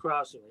someone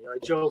across from you,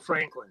 like Joe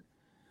Franklin.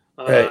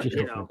 Right.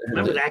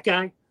 Remember that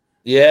guy?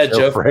 Yeah, Joe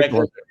Joe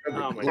Franklin.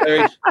 Franklin. Oh my Larry,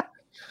 gosh.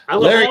 I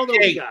love Larry all those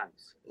King. guys.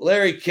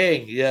 Larry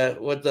King. Yeah,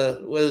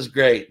 was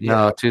great.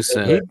 No, too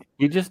soon.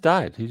 He just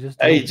died. He just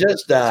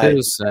died.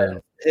 Too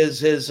soon. His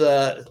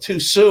too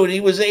soon. He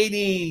was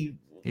 80.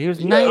 He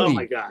was Oh 90.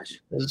 my gosh.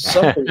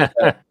 Something like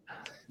that.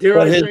 Dare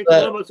But I his, say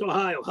Columbus,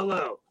 Ohio?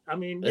 Hello. I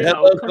mean,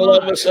 Hello, come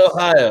Columbus, on.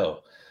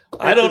 Ohio.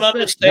 I don't You're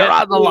understand.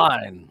 on the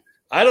line.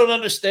 I don't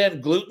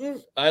understand gluten.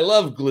 I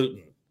love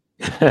gluten.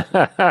 That's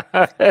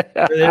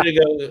There you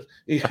go.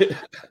 I It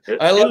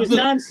love was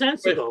gluten.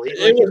 nonsensical. It was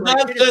hit a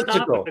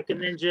nonsensical. topic and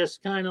then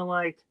just kind of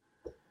like.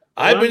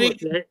 I've run been with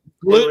eating it.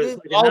 gluten It was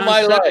like a all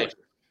my non-sequitur. life.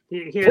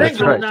 He had That's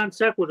some right. non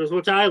sequiturs,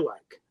 which I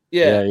like.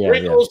 Yeah, Yeah.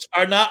 Pringles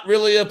are not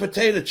really a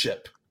potato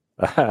chip.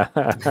 I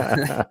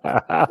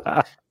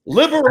think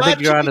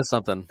Liberace, you're onto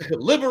something.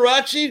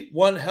 Liberace,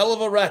 one hell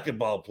of a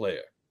racquetball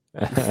player.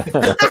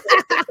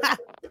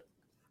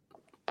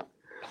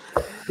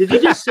 Did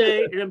you just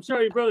say? And I'm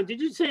sorry, brother. Did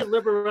you say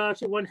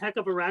Liberace, one heck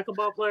of a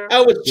racquetball player?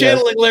 I was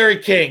channeling Larry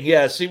King.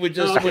 Yes, he would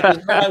just Okay. with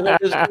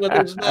his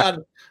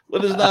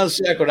non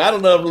sequitur. I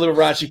don't know if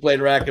Liberace played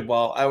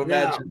racquetball. I would No.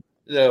 imagine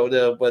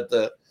no, but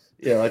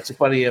it's a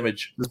funny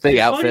image. This big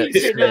It's funny outfit. you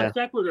say Yeah. non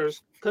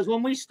sequiturs because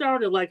when we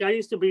started, like I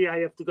used to be, I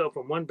have to go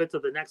from one bit to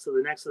the next to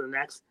the next to the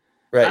next.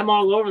 Right. I'm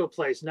all over the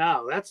place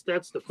now. That's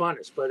the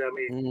funnest. But I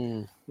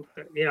mean,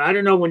 I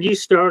don't know when you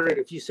started.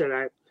 If you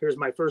said, "Here's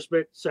my first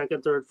bit,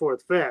 second, third,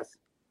 fourth, fifth."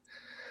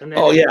 And then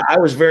I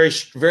was very,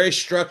 very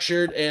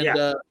structured, and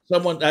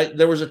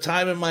there was a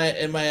time in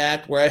my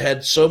act where I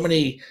had so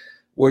many,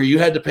 where you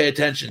had to pay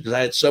attention because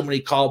I had so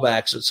many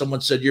callbacks, and someone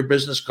said your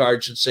business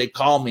card should say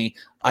 "call me."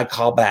 I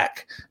call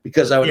back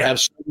because I would have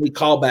so many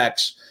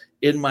callbacks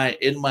in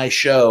my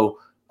show.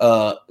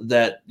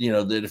 That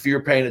if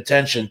you're paying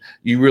attention,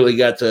 you really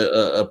got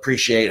to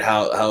appreciate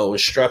how it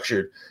was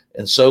structured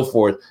and so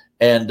forth.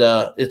 And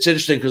it's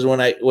interesting because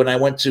when I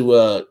went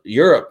to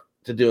Europe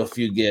to do a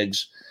few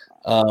gigs,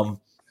 when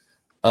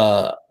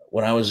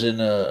I was in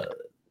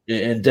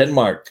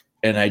Denmark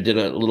and I did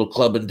a little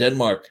club in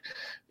Denmark,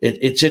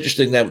 it's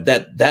interesting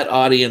that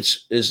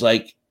audience is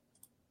like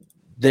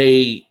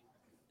the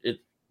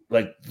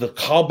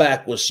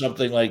callback was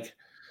something like,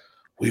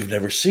 we've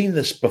never seen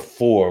this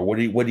before. What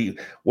you did,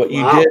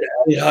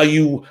 how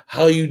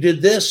you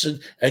did this,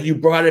 and you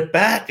brought it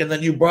back, and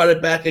then you brought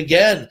it back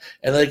again,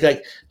 and like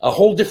a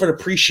whole different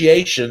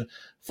appreciation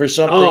for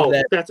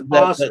something that's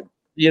awesome.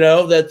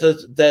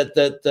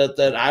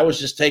 That I was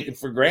just taking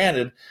for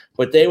granted,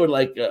 but they would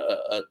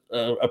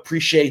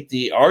appreciate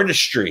the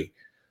artistry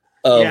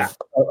of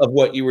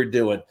what you were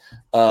doing.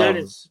 That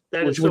is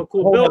so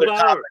cool. Bill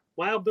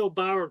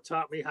Bauer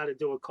taught me how to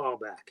do a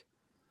callback.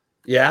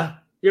 Yeah.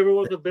 You ever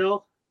work with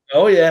Bill?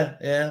 Oh yeah.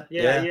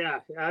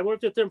 I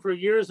worked with him for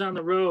years on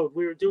the road.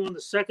 We were doing the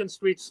 2nd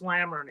Street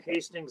Slammer in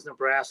Hastings,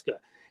 Nebraska,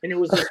 and it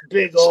was this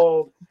big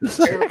old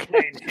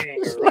airplane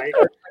hangar, right?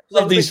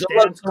 Love these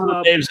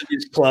names of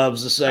these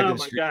clubs. The 2nd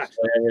Street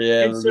Slammer,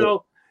 yeah.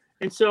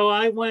 And so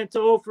I went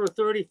over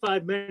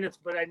 35 minutes,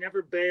 but I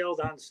never bailed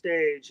on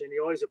stage, and he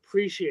always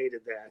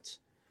appreciated that.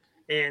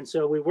 And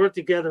so we worked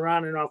together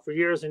on and off for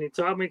years, and he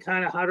taught me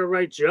kind of how to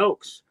write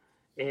jokes,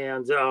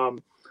 and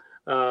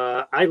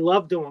I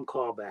love doing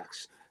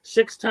callbacks.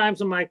 6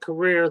 times in my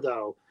career,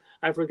 though,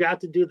 I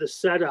forgot to do the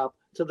setup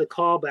to the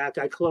callback.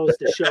 I closed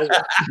the show.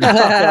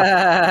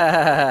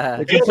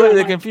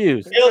 Completely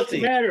confused. What's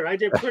the matter? I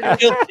did pretty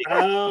guilty.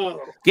 Oh,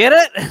 get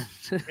it?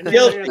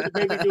 Guilty.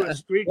 Maybe do a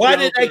street. Why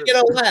did I get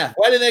a laugh?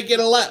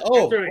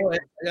 Oh, right.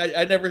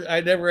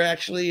 I never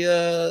actually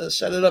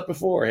set it up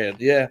beforehand.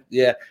 Yeah.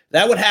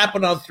 That would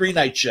happen on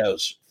 3-night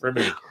shows for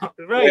me.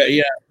 Right.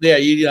 Yeah.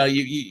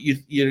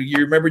 You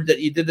remembered that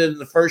you did it in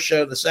the first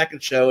show, and the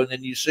second show, and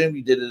then you assumed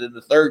you did it in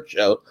the third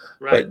show.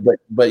 Right.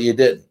 But you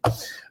didn't.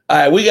 All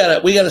right, we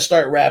gotta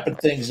start wrapping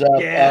things up.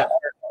 Yeah.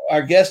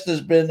 Our guest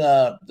has been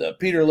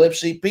Peter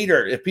Lipsey.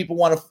 Peter, if people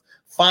want to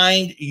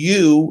find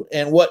you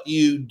and what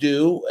you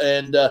do,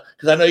 and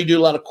because I know you do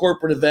a lot of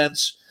corporate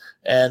events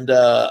and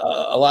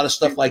a lot of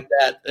stuff like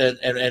that,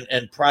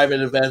 and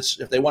private events,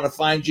 if they want to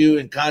find you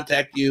and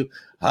contact you,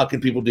 how can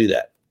people do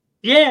that?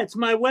 Yeah, it's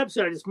my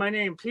website. It's my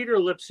name, Peter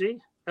Lipsey.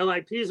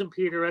 LIP is in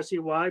Peter, SEY,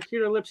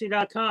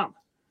 peterlipsey.com.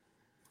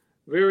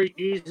 Very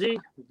easy.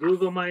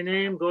 Google my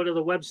name, go to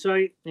the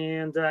website,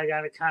 and I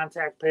got a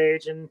contact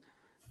page and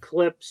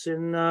clips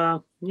and,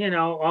 all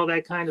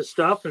that kind of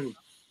stuff. And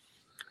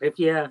if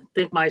you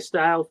think my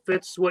style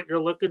fits what you're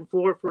looking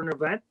for an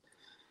event,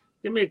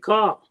 give me a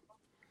call.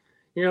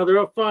 They're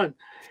all fun.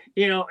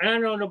 And I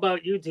don't know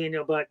about you,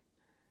 Dino, but,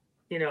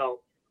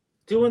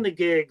 doing the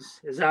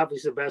gigs is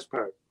obviously the best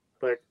part.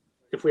 But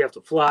if we have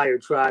to fly or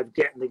drive,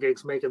 getting the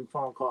gigs, making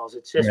phone calls,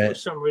 it's just for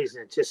some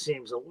reason, it just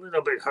seems a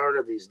little bit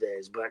harder these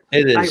days. But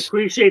it is. I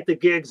appreciate the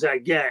gigs I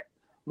get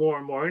more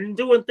and more, and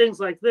doing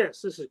things like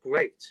this. This is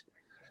great.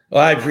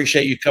 Well, I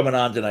appreciate you coming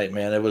on tonight,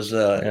 man. It was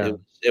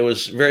it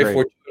was very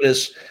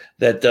fortuitous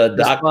that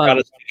Doc brought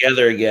us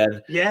together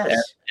again. Yes,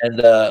 and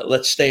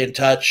let's stay in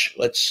touch.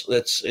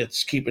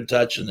 Let's keep in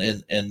touch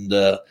and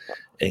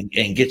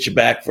get you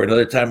back for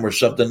another time or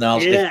something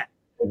else. Yeah,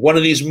 if one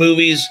of these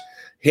movies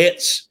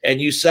hits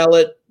and you sell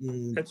it,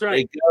 that's right.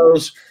 It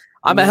goes.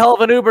 I'm a hell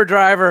of an Uber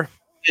driver.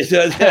 And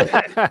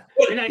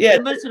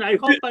listen, I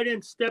hope I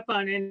didn't step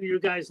on any of your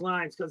guys'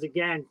 lines because,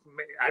 again,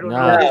 I don't know.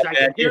 I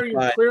can hear you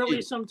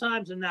clearly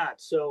sometimes and not.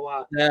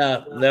 So,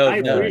 no, I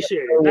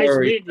appreciate it. Nice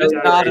meeting you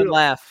guys. Nod and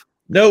laugh.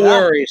 No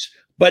worries.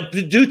 But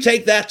do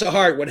take that to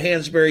heart, what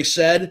Hansberry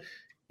said.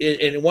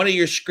 In one of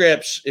your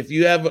scripts, if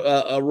you have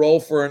a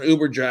role for an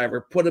Uber driver,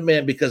 put him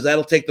in because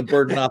that'll take the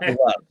burden off of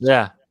us.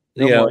 Yeah.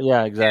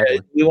 Yeah,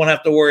 exactly. We won't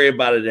have to worry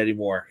about it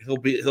anymore. He'll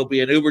be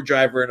an Uber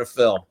driver in a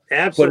film.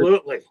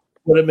 Absolutely.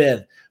 Put him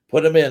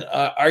in.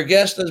 Our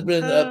guest has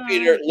been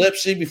Peter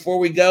Lipsey. Before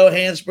we go,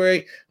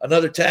 Hansberry,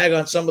 another tag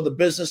on some of the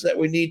business that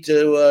we need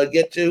to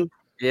get to.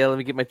 Yeah, let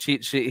me get my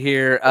cheat sheet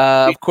here.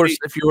 Of course,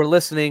 if you were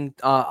listening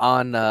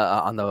on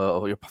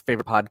your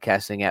favorite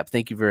podcasting app,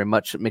 thank you very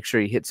much. Make sure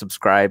you hit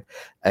subscribe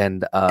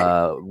and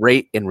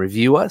rate and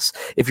review us.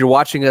 If you're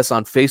watching us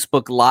on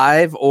Facebook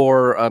Live,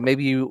 or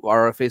maybe you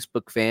are a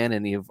Facebook fan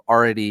and you've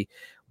already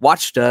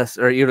watched us,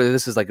 or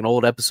this is like an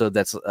old episode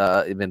that's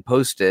been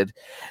posted,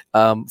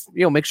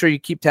 make sure you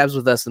keep tabs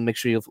with us and make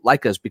sure you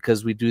like us,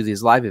 because we do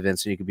these live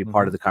events and you can be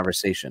part of the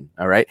conversation.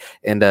 All right,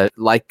 and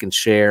like and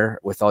share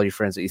with all your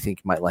friends that you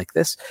think might like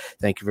this.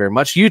 Thank you very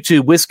much.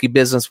 YouTube, Whiskey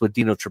Business with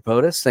Dino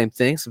Tripodis, same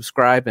thing.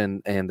 Subscribe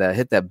and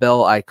hit that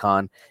bell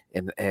icon,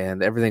 and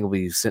everything will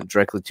be sent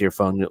directly to your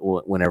phone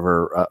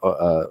whenever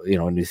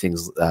new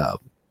things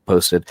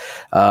posted.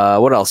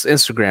 What else?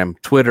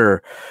 Instagram,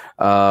 Twitter,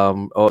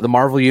 the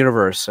Marvel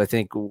Universe. I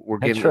think we're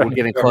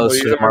getting close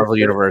to the Marvel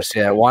Universe.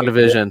 Yeah,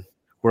 WandaVision.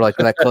 We're like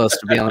that close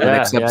to being on the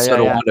next episode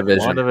of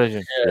WandaVision.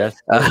 WandaVision. Yes.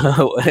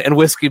 And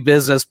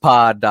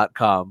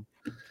whiskeybusinesspod.com.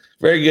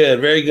 Very good,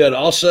 very good.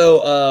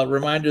 Also,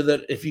 reminder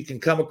that if you can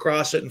come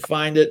across it and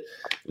find it,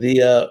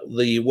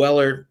 the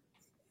Weller.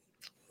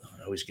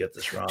 I always get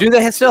this wrong. Do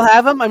they still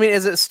have them? I mean,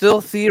 is it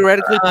still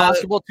theoretically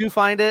possible to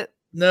find it?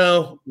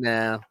 No.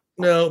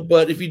 No,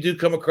 but if you do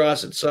come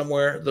across it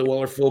somewhere, the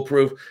Weller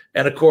Foolproof,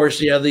 and of course,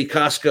 the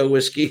Costco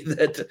whiskey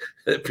that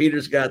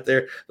Peter's got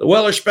there, the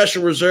Weller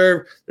Special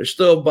Reserve. There's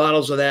still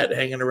bottles of that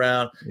hanging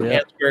around.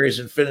 Hansberry's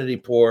Infinity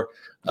Pour.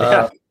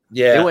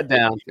 It went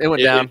down. It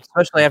went down,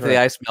 especially after the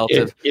ice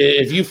melted.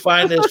 If you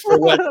find this for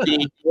what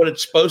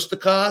it's supposed to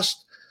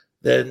cost,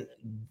 then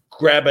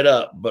grab it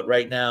up. But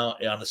right now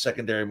on the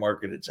secondary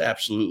market, it's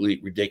absolutely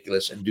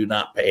ridiculous, and do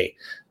not pay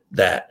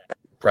that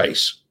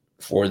price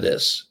for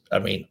this. I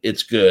mean,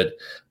 it's good,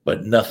 but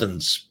I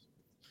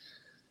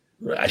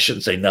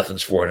shouldn't say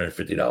nothing's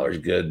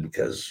 $450 good,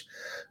 because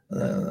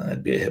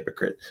I'd be a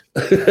hypocrite.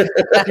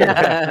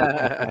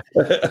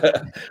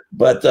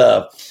 But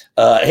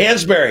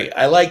Hansberry,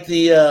 I like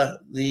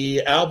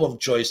the album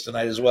choice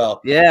tonight as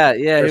well. Yeah.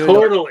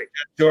 Totally.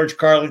 George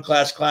Carlin,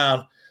 Class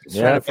Clown.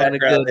 That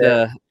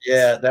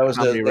was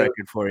the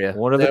record for you.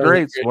 One of the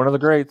greats. One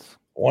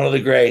of the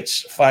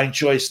greats. Fine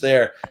choice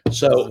there.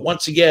 So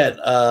once again,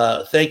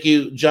 thank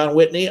you, John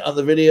Whitney, on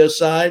the video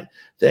side.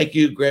 Thank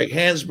you, Greg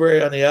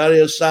Hansberry, on the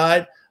audio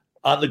side.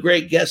 On the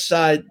great guest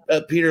side,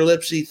 Peter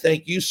Lipsy,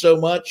 thank you so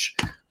much.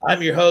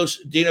 I'm your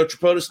host, Dino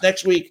Tripodis.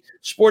 Next week,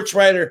 sports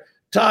writer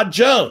Todd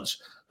Jones,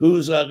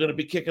 who's going to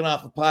be kicking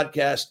off a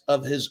podcast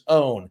of his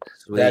own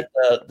that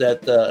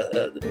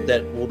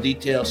will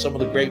detail some of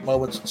the great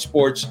moments in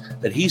sports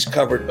that he's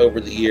covered over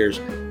the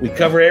years. We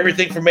cover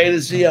everything from A to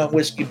Z on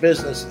Whiskey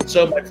Business. And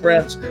so, my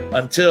friends,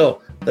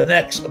 until the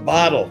next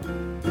bottle,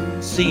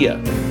 see ya.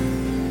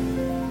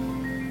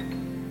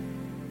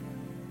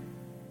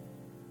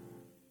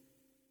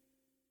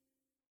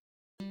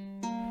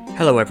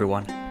 Hello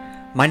everyone,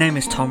 my name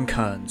is Tom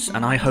Kearns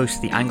and I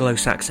host the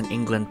Anglo-Saxon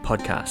England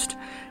podcast,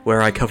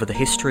 where I cover the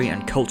history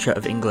and culture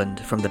of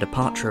England from the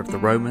departure of the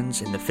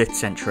Romans in the 5th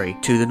century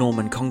to the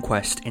Norman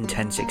conquest in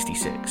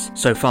 1066.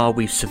 So far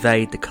we've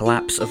surveyed the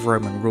collapse of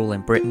Roman rule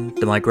in Britain,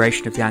 the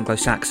migration of the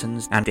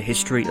Anglo-Saxons, and the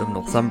history of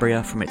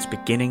Northumbria from its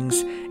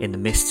beginnings in the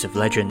mists of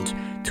legend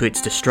to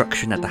its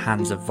destruction at the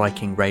hands of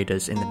Viking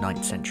raiders in the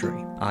 9th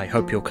century. I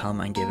hope you'll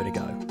come and give it a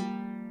go.